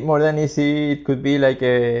 maybe more than easy, it could be like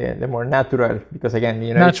the more natural, because again,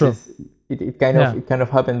 natural. It kind of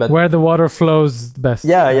happened, but where the water flows best.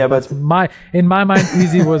 But in my mind,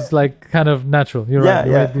 easy was like kind of natural. You're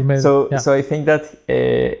right. So I think that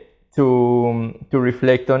to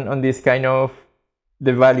reflect on this kind of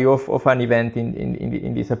the value of an event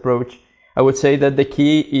in this approach, I would say that the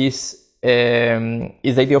key is the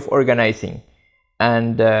idea of organizing,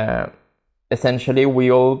 and essentially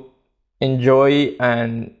we all enjoy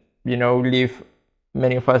and live.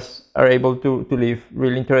 Many of us are able to live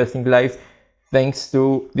really interesting lives thanks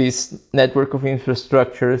to this network of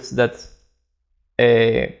infrastructures that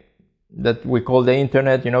we call the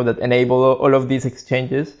internet, that enable all of these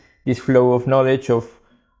exchanges, this flow of knowledge, of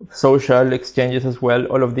social exchanges as well,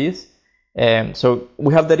 all of this. So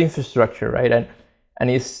we have that infrastructure, right? And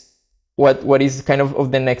it's what is kind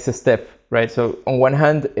of the next step, right? So on one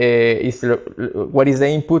hand, is what is the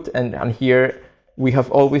input, and here we have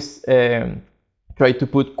always try to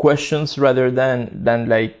put questions rather than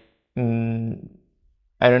like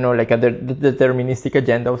I don't know, like a deterministic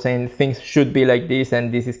agenda of saying things should be like this,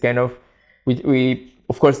 and this is kind of we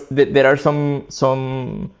of course there are some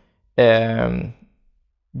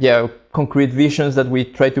concrete visions that we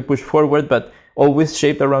try to push forward, but always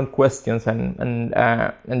shaped around questions, and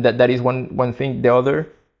that is one thing. The other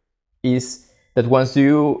is that once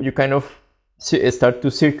you kind of start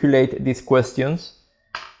to circulate these questions,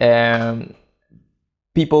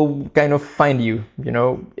 people kind of find you.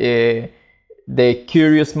 the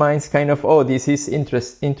curious minds kind of, oh, this is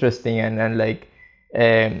interesting, and like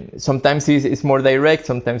sometimes it's more direct,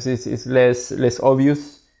 sometimes it's less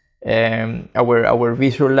obvious. Our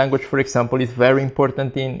visual language, for example, is very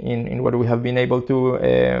important in what we have been able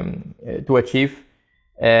to achieve,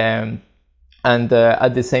 and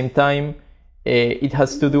at the same time, it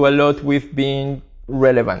has to do a lot with being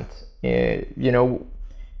relevant.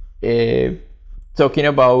 Talking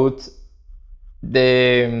about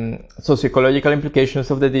the socio-ecological implications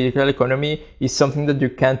of the digital economy is something that you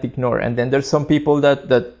can't ignore. And then there's some people that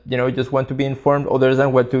just want to be informed, others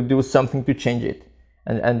that want to do something to change it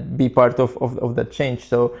and be part of that change.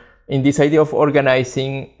 So in this idea of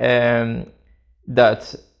organizing,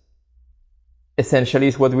 that essentially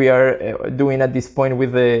is what we are doing at this point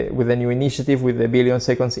with the new initiative, with the Billion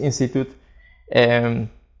Seconds Institute,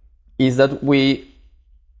 is that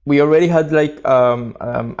we already had like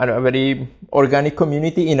a very organic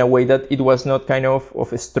community in a way that it was not kind of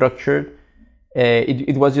structured.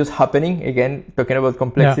 It was just happening, again, talking about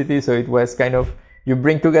complexity. Yeah. So it was kind of, you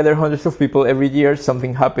bring together hundreds of people every year,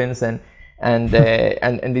 something happens, and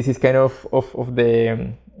this is kind of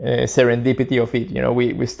the serendipity of it.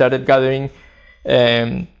 We started gathering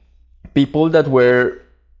people that were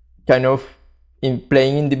kind of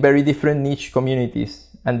playing in the very different niche communities.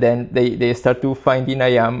 And then they start to find in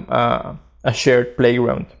IAM a shared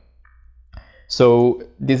playground. So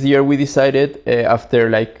this year we decided, after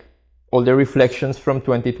like all the reflections from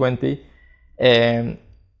 2020,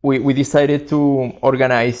 we decided to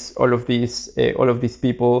organize all of these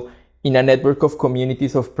people in a network of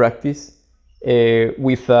communities of practice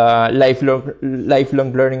with a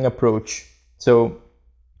lifelong learning approach. So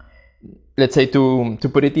let's say, to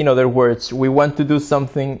put it in other words, we want to do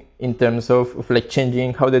something in terms of like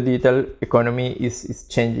changing how the digital economy is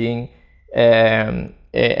changing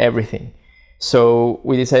everything. So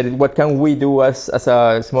we decided, what can we do as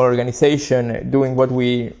a small organization, doing what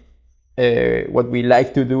we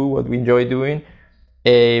like to do, what we enjoy doing,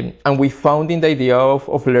 and we found in the idea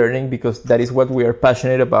of learning, because that is what we are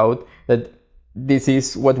passionate about, that this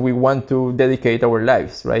is what we want to dedicate our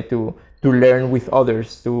lives, right? To learn with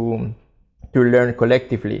others, to learn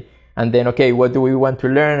collectively. And then, okay, what do we want to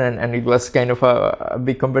learn? And it was kind of a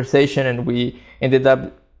big conversation, and we ended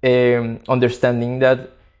up understanding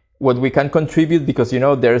that what we can contribute, because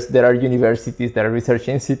there are universities, there are research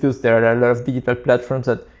institutes, there are a lot of digital platforms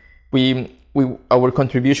that our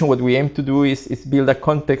contribution, what we aim to do is build a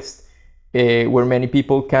context where many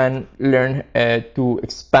people can learn to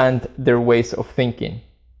expand their ways of thinking,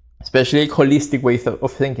 especially holistic ways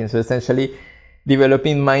of thinking. So essentially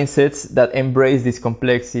developing mindsets that embrace this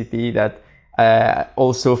complexity, that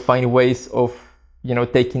also find ways of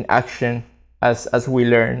taking action as we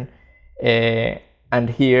learn. And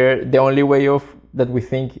here the only way that we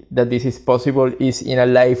think that this is possible is in a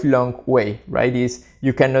lifelong way, right? Is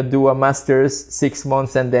you cannot do a master's 6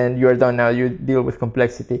 months and then you're done. Now you deal with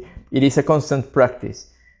complexity. It is a constant practice.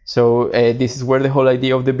 So this is where the whole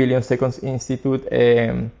idea of the Billion Seconds Institute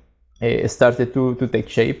started to take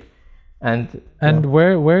shape. And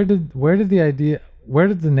where did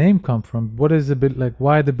the name come from? What is a bit like?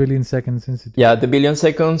 Why the Billion Seconds Institute? Yeah, the Billion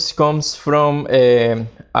Seconds comes from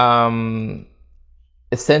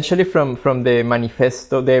essentially from the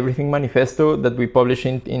manifesto, the Everything Manifesto that we published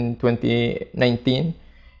in 2019,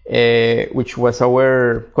 which was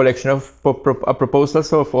our collection of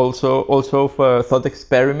proposals of also of thought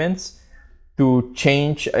experiments to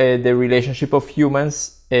change the relationship of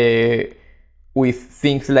humans with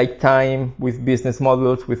things like time, with business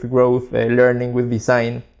models, with growth, learning, with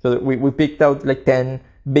design. So we picked out like 10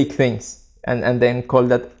 big things and then called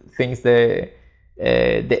that things the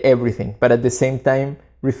everything, but at the same time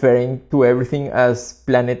referring to everything as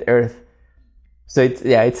planet Earth. So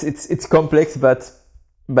it's complex, but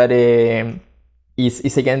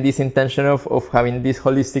is again this intention of having this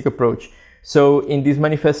holistic approach. So in this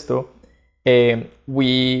manifesto,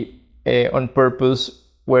 we on purpose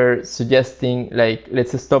were suggesting, like,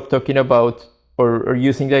 let's stop talking about or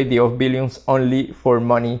using the idea of billions only for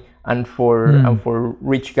money and for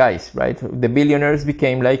rich guys, right? The billionaires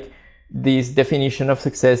became like this definition of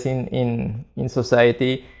success in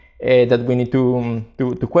society that we need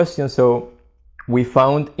to question. So we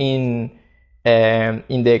found in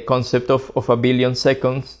the concept of a billion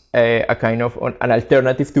seconds a kind of an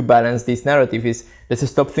alternative to balance this narrative. Is let's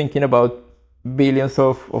stop thinking about billions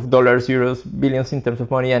of dollars, euros, billions in terms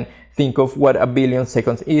of money, and think of what a billion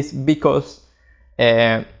seconds is, because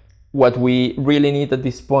what we really need at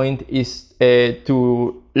this point is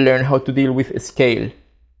to learn how to deal with scale.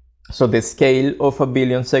 So the scale of a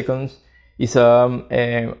billion seconds is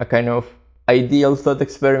a kind of ideal thought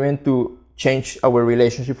experiment to change our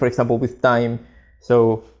relationship, for example, with time. So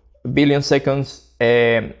a billion seconds.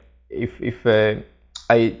 If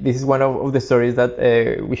this is one of the stories that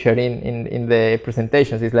we share in the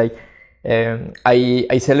presentations. It's like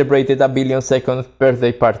I celebrated a billion seconds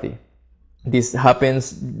birthday party. This happens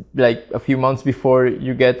like a few months before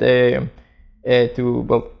you get to,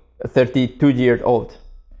 well, 32-year old.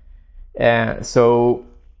 So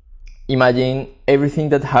imagine everything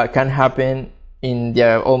that can happen in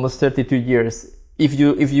almost 32 years. If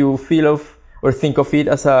you feel of or think of it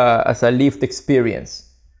as a lived experience,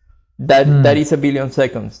 that is a billion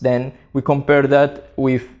seconds. Then we compare that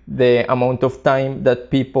with the amount of time that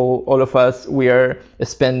people, all of us, we are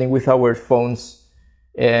spending with our phones,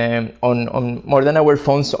 on more than our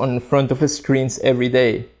phones on front of screens every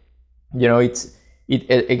day.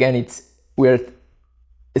 We're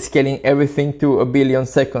scaling everything to a billion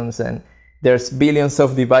seconds, and there's billions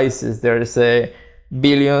of devices. There's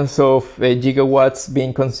billions of gigawatts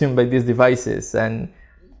being consumed by these devices, and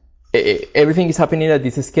everything is happening at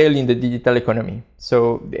this scale in the digital economy.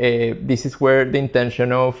 So this is where the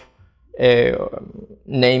intention of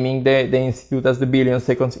naming the institute as the Billion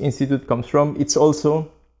Seconds Institute comes from. It's also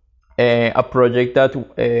a project that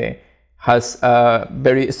has a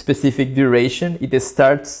very specific duration. It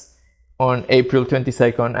starts on April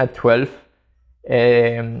 22nd at 12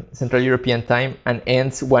 Central European time and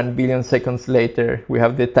ends 1 billion seconds later. We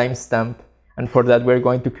have the timestamp, and for that we're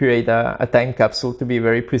going to create a time capsule to be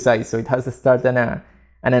very precise. So it has a start and an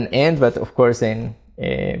end, but of course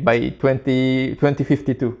by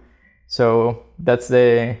 2052. So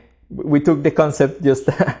we took the concept just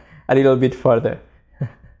a little bit further.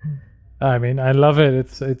 I mean, I love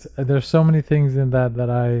it. It's there's so many things in that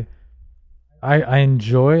I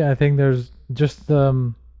enjoy. I think there's just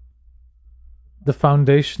the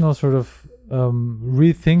foundational sort of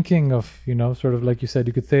rethinking of, sort of like you said,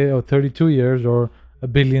 you could say 32 years or a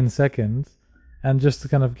billion seconds, and just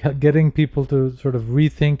kind of getting people to sort of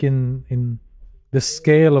rethink in the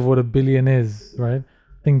scale of what a billion is, right?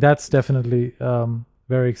 I think that's definitely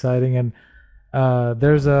very exciting. And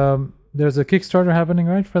there's a Kickstarter happening,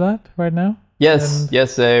 right, for that right now? Yes,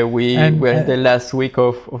 we're in the last week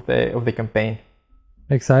of the campaign.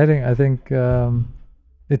 Exciting. I think I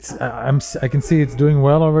can see it's doing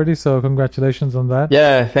well already. So congratulations on that.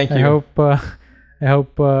 Yeah, thank you. I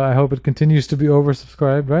hope it continues to be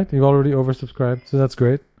oversubscribed. Right? You've already oversubscribed, so that's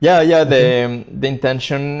great. Yeah. The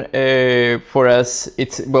intention for us,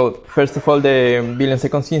 first of all, the Billion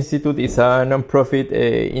Seconds Institute is a non-profit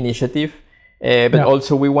initiative, but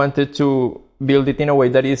also we wanted to build it in a way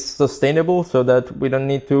that is sustainable, so that we don't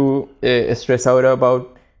need to stress out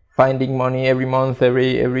about finding money every month,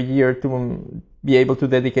 every year to be able to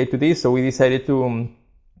dedicate to this. So we decided to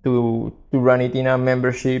run it in a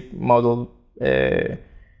membership model. With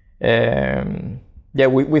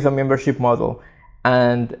a membership model,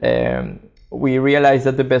 and we realized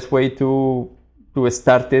that the best way to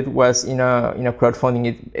start it was in a crowdfunding.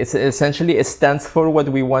 It essentially stands for what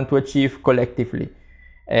we want to achieve collectively,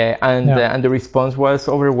 and the response was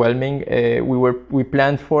overwhelming. We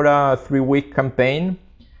planned for a 3-week campaign,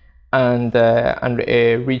 and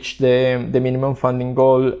reached the minimum funding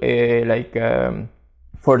goal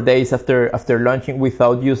 4 days after launching,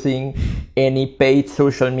 without using any paid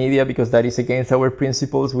social media, because that is against our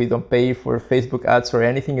principles. We don't pay for Facebook ads or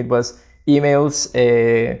anything. It was emails,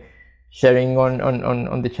 sharing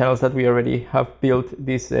on the channels that we already have built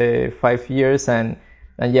these 5 years, and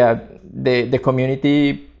the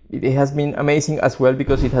community, it has been amazing as well,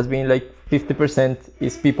 because it has been like 50%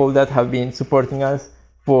 is people that have been supporting us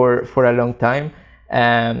for a long time,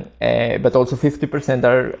 but also 50%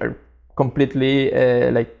 are completely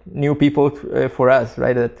new people for us,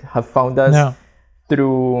 right? That have found us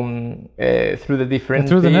through the different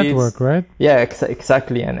through the network, right? Yeah,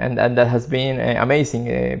 exactly, and that has been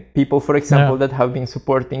amazing. People, for example, that have been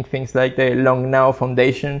supporting things like the Long Now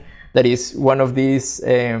Foundation, that is one of these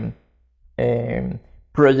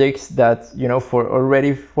projects that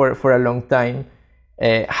for a long time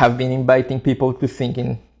have been inviting people to think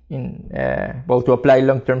to apply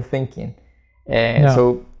long-term thinking.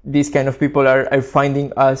 So these kind of people are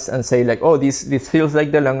finding us and say like, oh, this feels like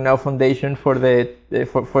the Long Now Foundation for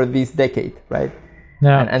this decade, right?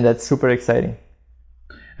 Yeah, and that's super exciting.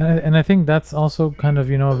 And I think that's also kind of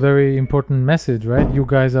a very important message, right? You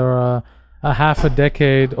guys are a half a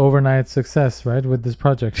decade overnight success, right, with this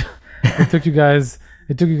project. It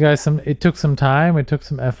took some time, it took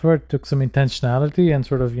some effort, it took some intentionality and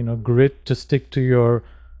sort of grit to stick to your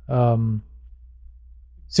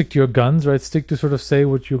guns, right? Stick to sort of say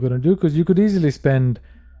what you're going to do, because you could easily spend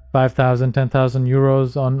 5,000, 10,000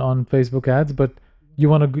 euros on Facebook ads, but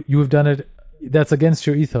you've done it, that's against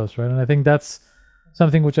your ethos, right? And I think that's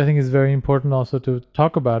something which I think is very important also to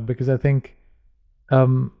talk about, because I think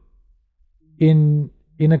um, in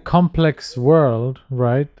a complex world,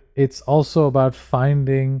 right, it's also about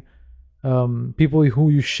finding people who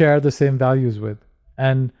you share the same values with.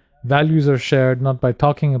 And values are shared not by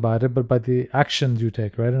talking about it, but by the actions you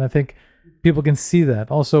take, right? And I think people can see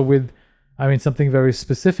that also with, I mean, something very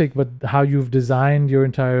specific, but how you've designed your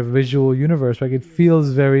entire visual universe, like it feels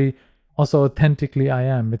very also authentically I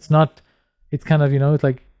am. It's not, it's kind of, it's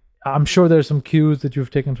like, I'm sure there's some cues that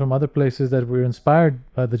you've taken from other places that were inspired,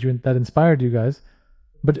 that inspired you guys.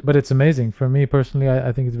 But it's amazing. For me personally,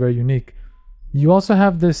 I think it's very unique. You also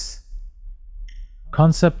have this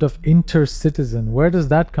concept of intercitizen. Where does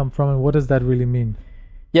that come from, and what does that really mean?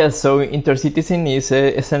 Yeah, so intercitizen is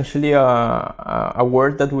essentially a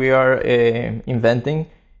word that we are inventing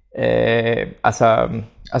as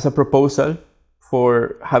a proposal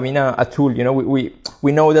for having a tool.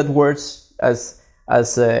 We know that words, as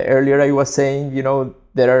earlier I was saying,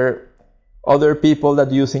 there are other people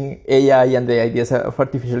that using AI and the ideas of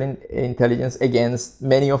artificial intelligence against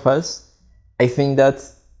many of us. I think that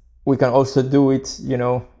we can also do it,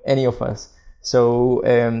 any of us. So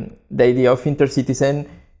the idea of intercitizen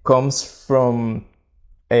comes from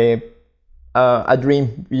a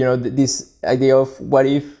dream, this idea of what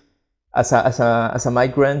if, as a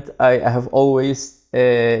migrant, I have always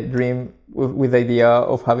dreamed with the idea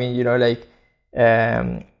of having,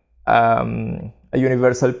 a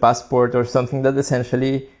universal passport or something that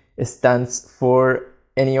essentially stands for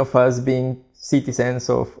any of us being citizens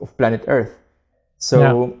of planet Earth.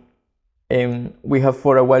 So we have,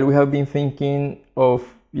 for a while, we have been thinking of,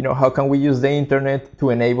 how can we use the internet to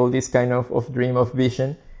enable this kind of dream of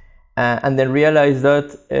vision, and then realize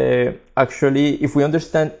that actually, if we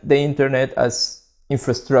understand the internet as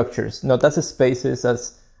infrastructures, not as spaces,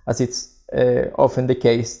 as it's often the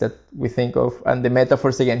case that we think of, and the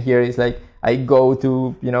metaphors again here is like I go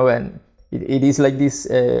to, and it is like this,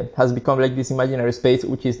 has become like this imaginary space,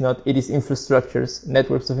 which is not, it is infrastructures,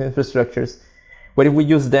 networks of infrastructures. What if we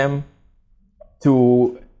use them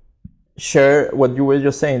to share what you were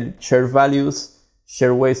just saying, share values,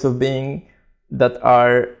 share ways of being that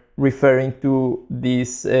are referring to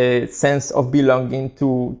this sense of belonging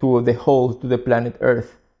to the whole, to the planet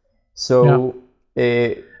Earth. So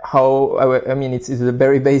how, I mean, it's a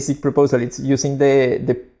very basic proposal. It's using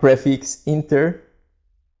the prefix inter,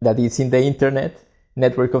 that is in the internet,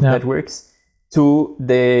 network of networks, to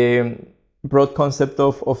the broad concept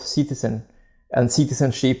of citizen and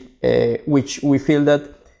citizenship, which we feel that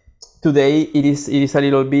today it is a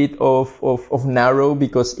little bit of narrow,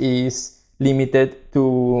 because it is limited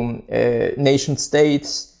to nation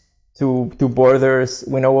states, to borders.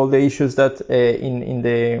 We know all the issues that in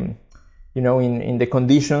the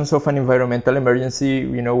conditions of an environmental emergency,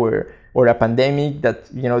 or a pandemic, that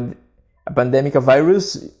a pandemic, a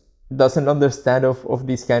virus doesn't understand of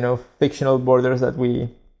these kind of fictional borders that we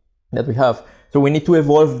have. So we need to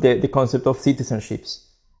evolve the concept of citizenships.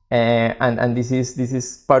 And this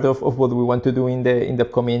is part of what we want to do in the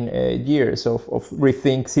upcoming years of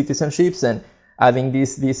rethink citizenships and adding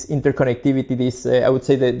this interconnectivity, this I would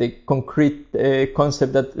say the concrete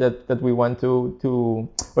concept that we want to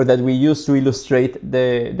or that we use to illustrate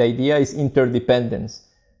the idea is interdependence,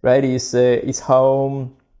 right? Is how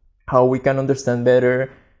we can understand better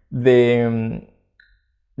the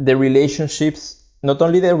relationships, not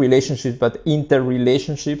only the relationships but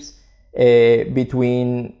interrelationships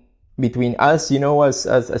between us,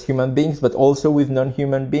 as human beings, but also with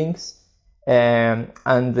non-human beings, and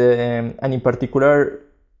in particular,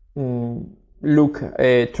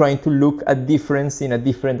 trying to look at difference in a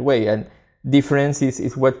different way. And difference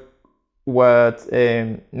is what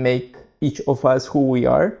make each of us who we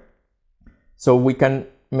are. So we can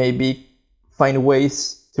maybe find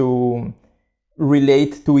ways to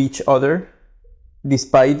relate to each other,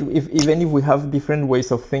 despite even if we have different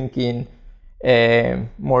ways of thinking,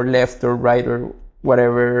 more left or right or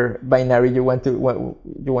whatever binary you want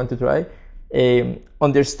to try.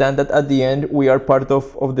 Understand that at the end we are part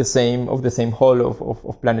of the same whole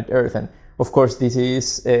of planet Earth. And of course this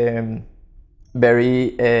is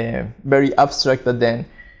very very abstract, but then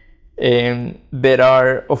there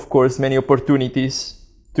are of course many opportunities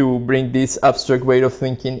to bring this abstract way of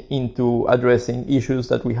thinking into addressing issues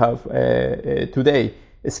that we have today,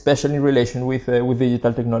 especially in relation with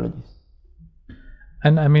digital technologies.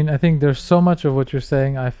 And I mean, I think there's so much of what you're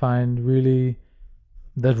saying I find really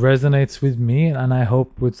that resonates with me, and I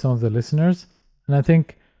hope with some of the listeners. And I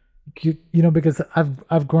think because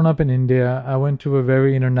I've grown up in India. I went to a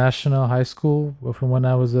very international high school from when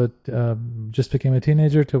I was a just became a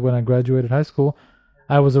teenager to when I graduated high school.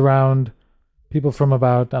 I was around people from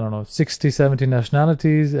about, I don't know, 60, 70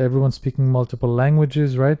 nationalities, everyone speaking multiple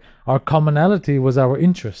languages, right? Our commonality was our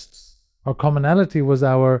interests. Our commonality was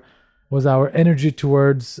our energy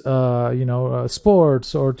towards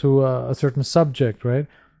sports or to a certain subject, right?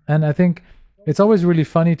 And I think it's always really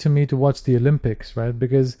funny to me to watch the Olympics, right?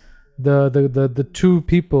 Because the two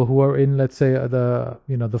people who are in, let's say,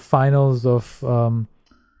 the finals of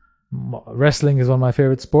wrestling is one of my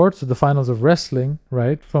favorite sports. So the finals of wrestling,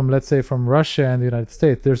 right, from, let's say, from Russia and the United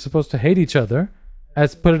States, they're supposed to hate each other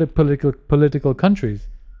as political countries.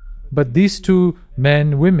 But these two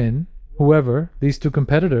men, women, whoever, these two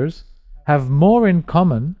competitors have more in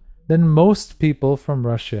common than most people from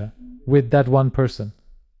Russia with that one person.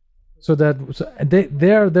 So they're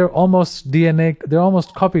almost DNA, they're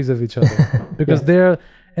almost copies of each other because they're,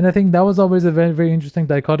 and I think that was always a very, very interesting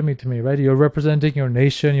dichotomy to me, right? You're representing your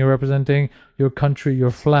nation, you're representing your country, your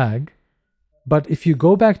flag. But if you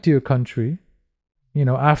go back to your country,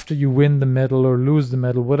 after you win the medal or lose the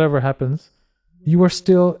medal, whatever happens, you are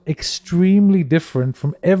still extremely different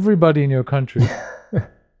from everybody in your country.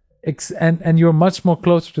 And you're much more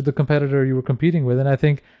closer to the competitor you were competing with. And I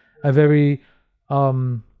think a very,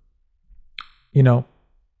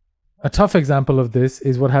 a tough example of this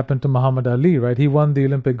is what happened to Muhammad Ali, right? He won the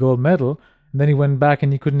Olympic gold medal, and then he went back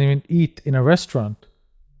and he couldn't even eat in a restaurant,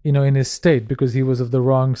 in his state because he was of the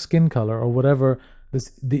wrong skin color or whatever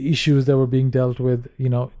the issues that were being dealt with,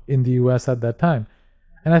 in the US at that time.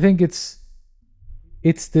 And I think it's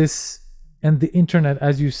this, and the internet,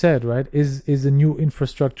 as you said, right, is a new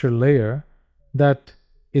infrastructure layer that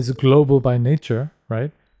is global by nature,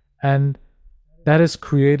 right? And that has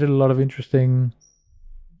created a lot of interesting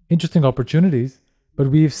opportunities, but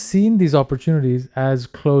we've seen these opportunities as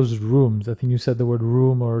closed rooms. I think you said the word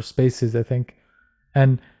room or spaces, I think.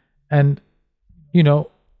 And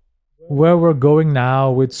where we're going now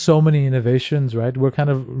with so many innovations, right? We're kind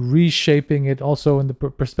of reshaping it also in the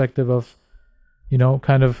perspective of,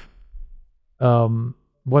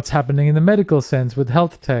 what's happening in the medical sense with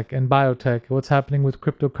health tech and biotech, what's happening with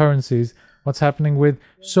cryptocurrencies, what's happening with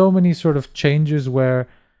so many sort of changes where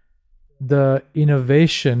the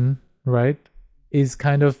innovation, right, is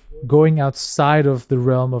kind of going outside of the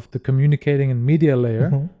realm of the communicating and media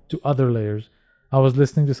layer to other layers. I was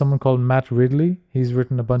listening to someone called Matt Ridley. He's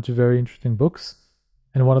written a bunch of very interesting books,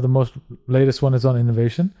 and one of the most latest one is on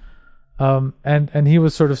innovation. And he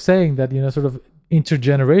was sort of saying that, sort of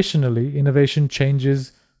intergenerationally, innovation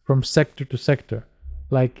changes from sector to sector.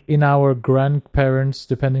 Like in our grandparents,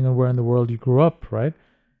 depending on where in the world you grew up, right?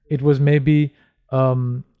 It was maybe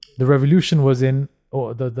the revolution was in,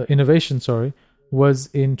 or the innovation, sorry, was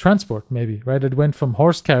in transport, maybe, right? It went from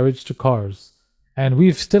horse carriage to cars. And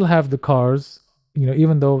we still have the cars,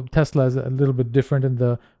 even though Tesla is a little bit different in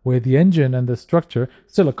the way the engine and the structure,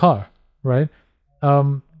 still a car, right?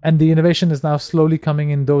 And the innovation is now slowly coming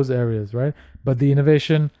in those areas, right? But the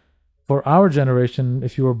innovation for our generation,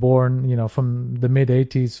 if you were born, from the mid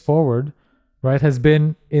 80s forward, right, has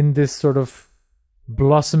been in this sort of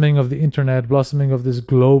blossoming of the internet, blossoming of this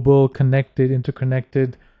global, connected,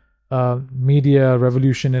 interconnected media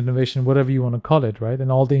revolution, innovation, whatever you want to call it, right?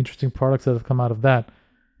 And all the interesting products that have come out of that.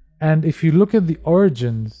 And if you look at the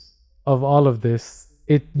origins of all of this,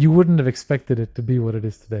 you wouldn't have expected it to be what it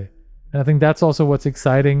is today. And I think that's also what's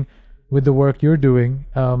exciting with the work you're doing,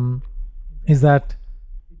 is that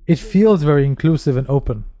it feels very inclusive and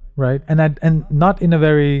open, right? And not in a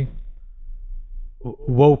very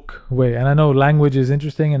woke way. And I know language is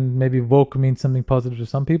interesting, and maybe woke means something positive to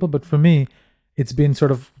some people, but for me, it's been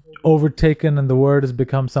sort of overtaken, and the word has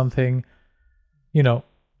become something,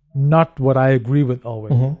 not what I agree with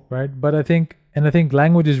always, right? But I think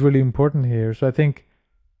language is really important here. So I think,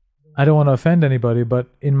 I don't want to offend anybody, but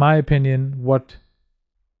in my opinion, what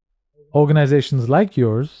organizations like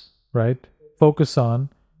yours, right, focus on,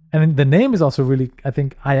 and the name is also really, I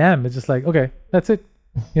think, it's just like, okay, that's it.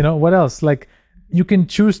 What else? Like, you can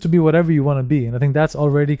choose to be whatever you want to be. And I think that's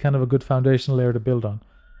already kind of a good foundational layer to build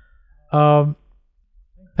on.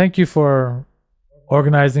 Thank you for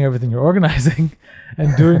organizing everything you're organizing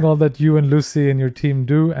and doing all that you and Lucy and your team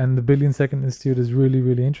do. And the Billion Second Institute is really,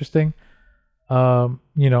 really interesting.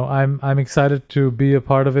 I'm excited to be a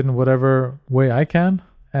part of it in whatever way I can.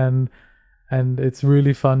 And it's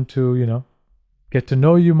really fun to, get to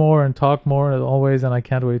know you more and talk more as always. And I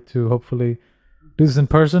can't wait to hopefully do this in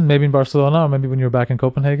person, maybe in Barcelona, or maybe when you're back in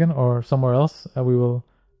Copenhagen or somewhere else. We will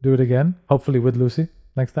do it again, hopefully with Lucy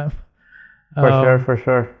next time. For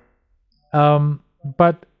sure.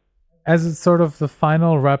 But as a sort of the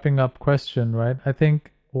final wrapping up question, right? I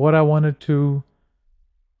think what I wanted to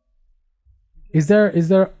is there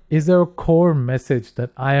a core message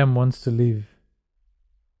that I am wants to leave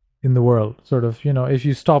in the world? Sort of, if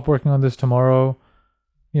you stop working on this tomorrow,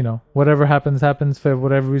 whatever happens for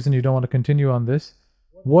whatever reason you don't want to continue on this,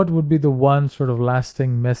 what would be the one sort of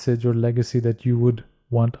lasting message or legacy that you would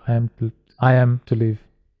want I am to leave?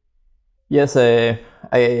 Yes, I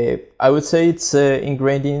would say it's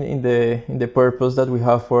ingrained in the purpose that we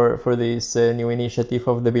have for this new initiative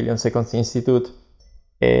of the Billion Seconds Institute,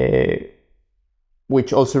 uh,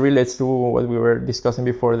 which also relates to what we were discussing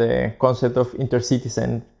before, the concept of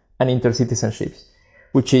intercitizen and intercitizenships,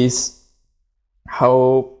 which is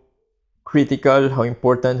how critical, how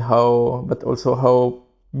important, but also how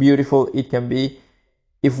beautiful it can be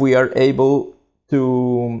if we are able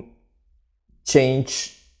to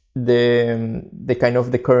change the kind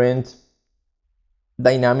of the current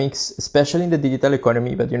dynamics, especially in the digital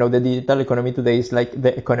economy. But the digital economy today is like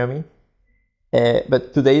the economy,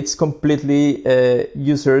 but today it's completely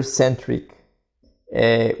user centric,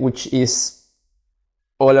 which is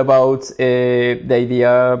all about the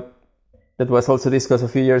idea that was also discussed a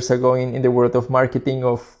few years ago in the world of marketing,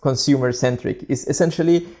 of consumer centric. Is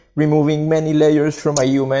essentially removing many layers from a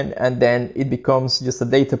human, and then it becomes just a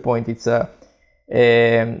data point. It's a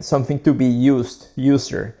something to be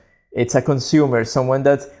user. It's a consumer, someone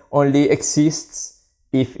that only exists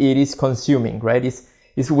if it is consuming, right?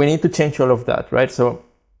 Is we need to change all of that, right? So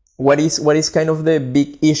what is kind of the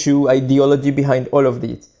big issue ideology behind all of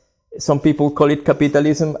this? Some people call it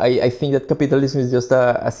capitalism. I think that capitalism is just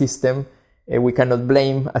a system. We cannot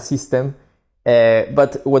blame a system,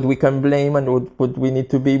 but what we can blame and what we need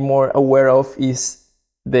to be more aware of is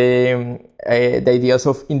the ideas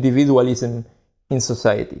of individualism in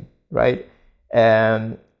society, right?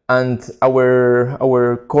 And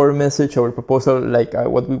our core message, our proposal, like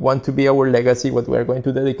what we want to be our legacy, what we are going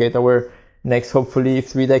to dedicate our next, hopefully,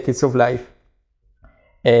 3 decades of life,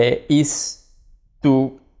 is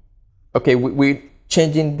to, okay, we're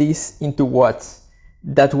changing this into what?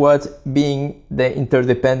 That what being the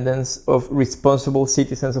interdependence of responsible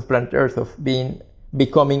citizens of planet Earth, of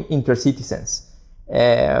becoming intercitizens.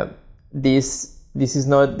 This is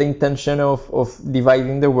not the intention of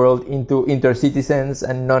dividing the world into intercitizens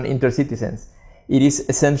and non-intercitizens. It is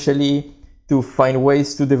essentially to find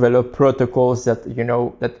ways to develop protocols that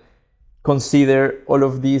that consider all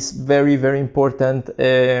of these very, very important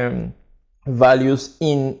values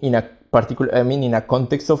in a particular, in a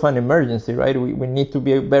context of an emergency, right? We need to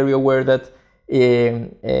be very aware that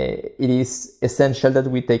it is essential that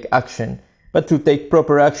we take action, but to take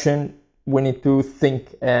proper action, we need to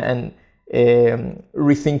think and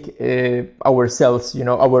rethink ourselves,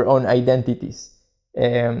 our own identities.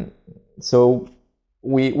 So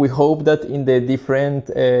we hope that in the different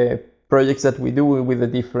projects that we do, with the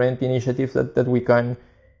different initiatives that we can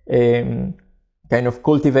kind of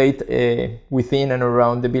cultivate within and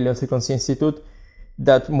around the Billion Seconds Institute,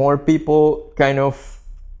 that more people kind of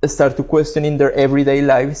start to question in their everyday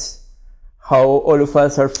lives how all of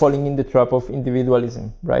us are falling in the trap of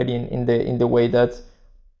individualism, right? In the way that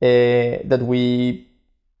that we,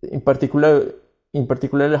 in particular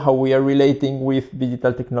how we are relating with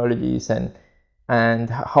digital technologies, and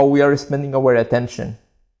how we are spending our attention,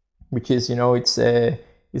 which is it's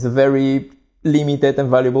a very limited and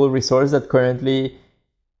valuable resource that currently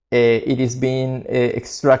it is being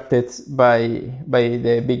extracted by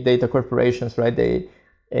the big data corporations, right?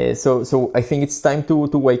 So I think it's time to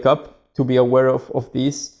wake up, to be aware of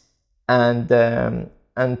this, and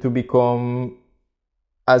to become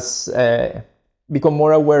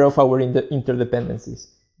more aware of our interdependencies.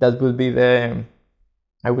 That would be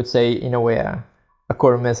I would say, in a way, a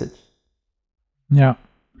core message. Yeah.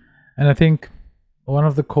 And I think one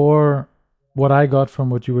of the core, what I got from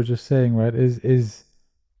what you were just saying, right, is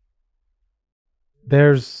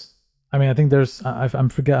there's, I think there's, I'm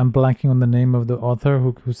blanking on the name of the author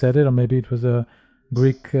who said it, or maybe it was a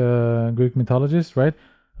Greek mythologist, right?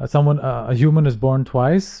 A human is born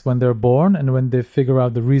twice: when they're born and when they figure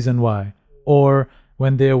out the reason why, or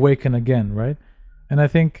when they awaken again, right? And I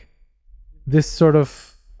think this sort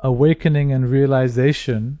of awakening and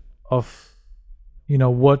realization of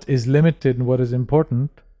what is limited and what is important,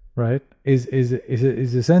 right, is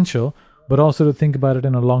essential, but also to think about it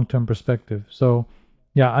in a long-term perspective. So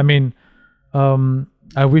yeah,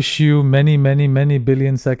 I wish you many, many, many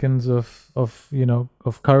billion seconds of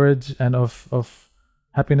courage and of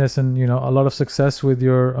happiness, and a lot of success with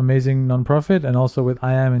your amazing nonprofit, and also with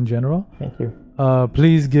I Am in general. Thank you.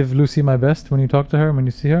 Please give Lucy my best when you talk to her, when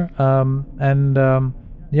you see her.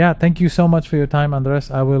 Yeah, thank you so much for your time, Andres.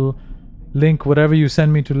 I will link whatever you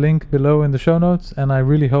send me to link below in the show notes, and I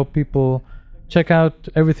really hope people check out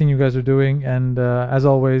everything you guys are doing, and as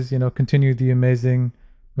always, continue the amazing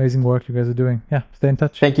work you guys are doing. Yeah, stay in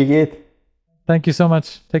touch. Thank you, Git. Thank you so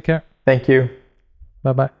much. Take care. Thank you.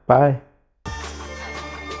 Bye bye. Bye.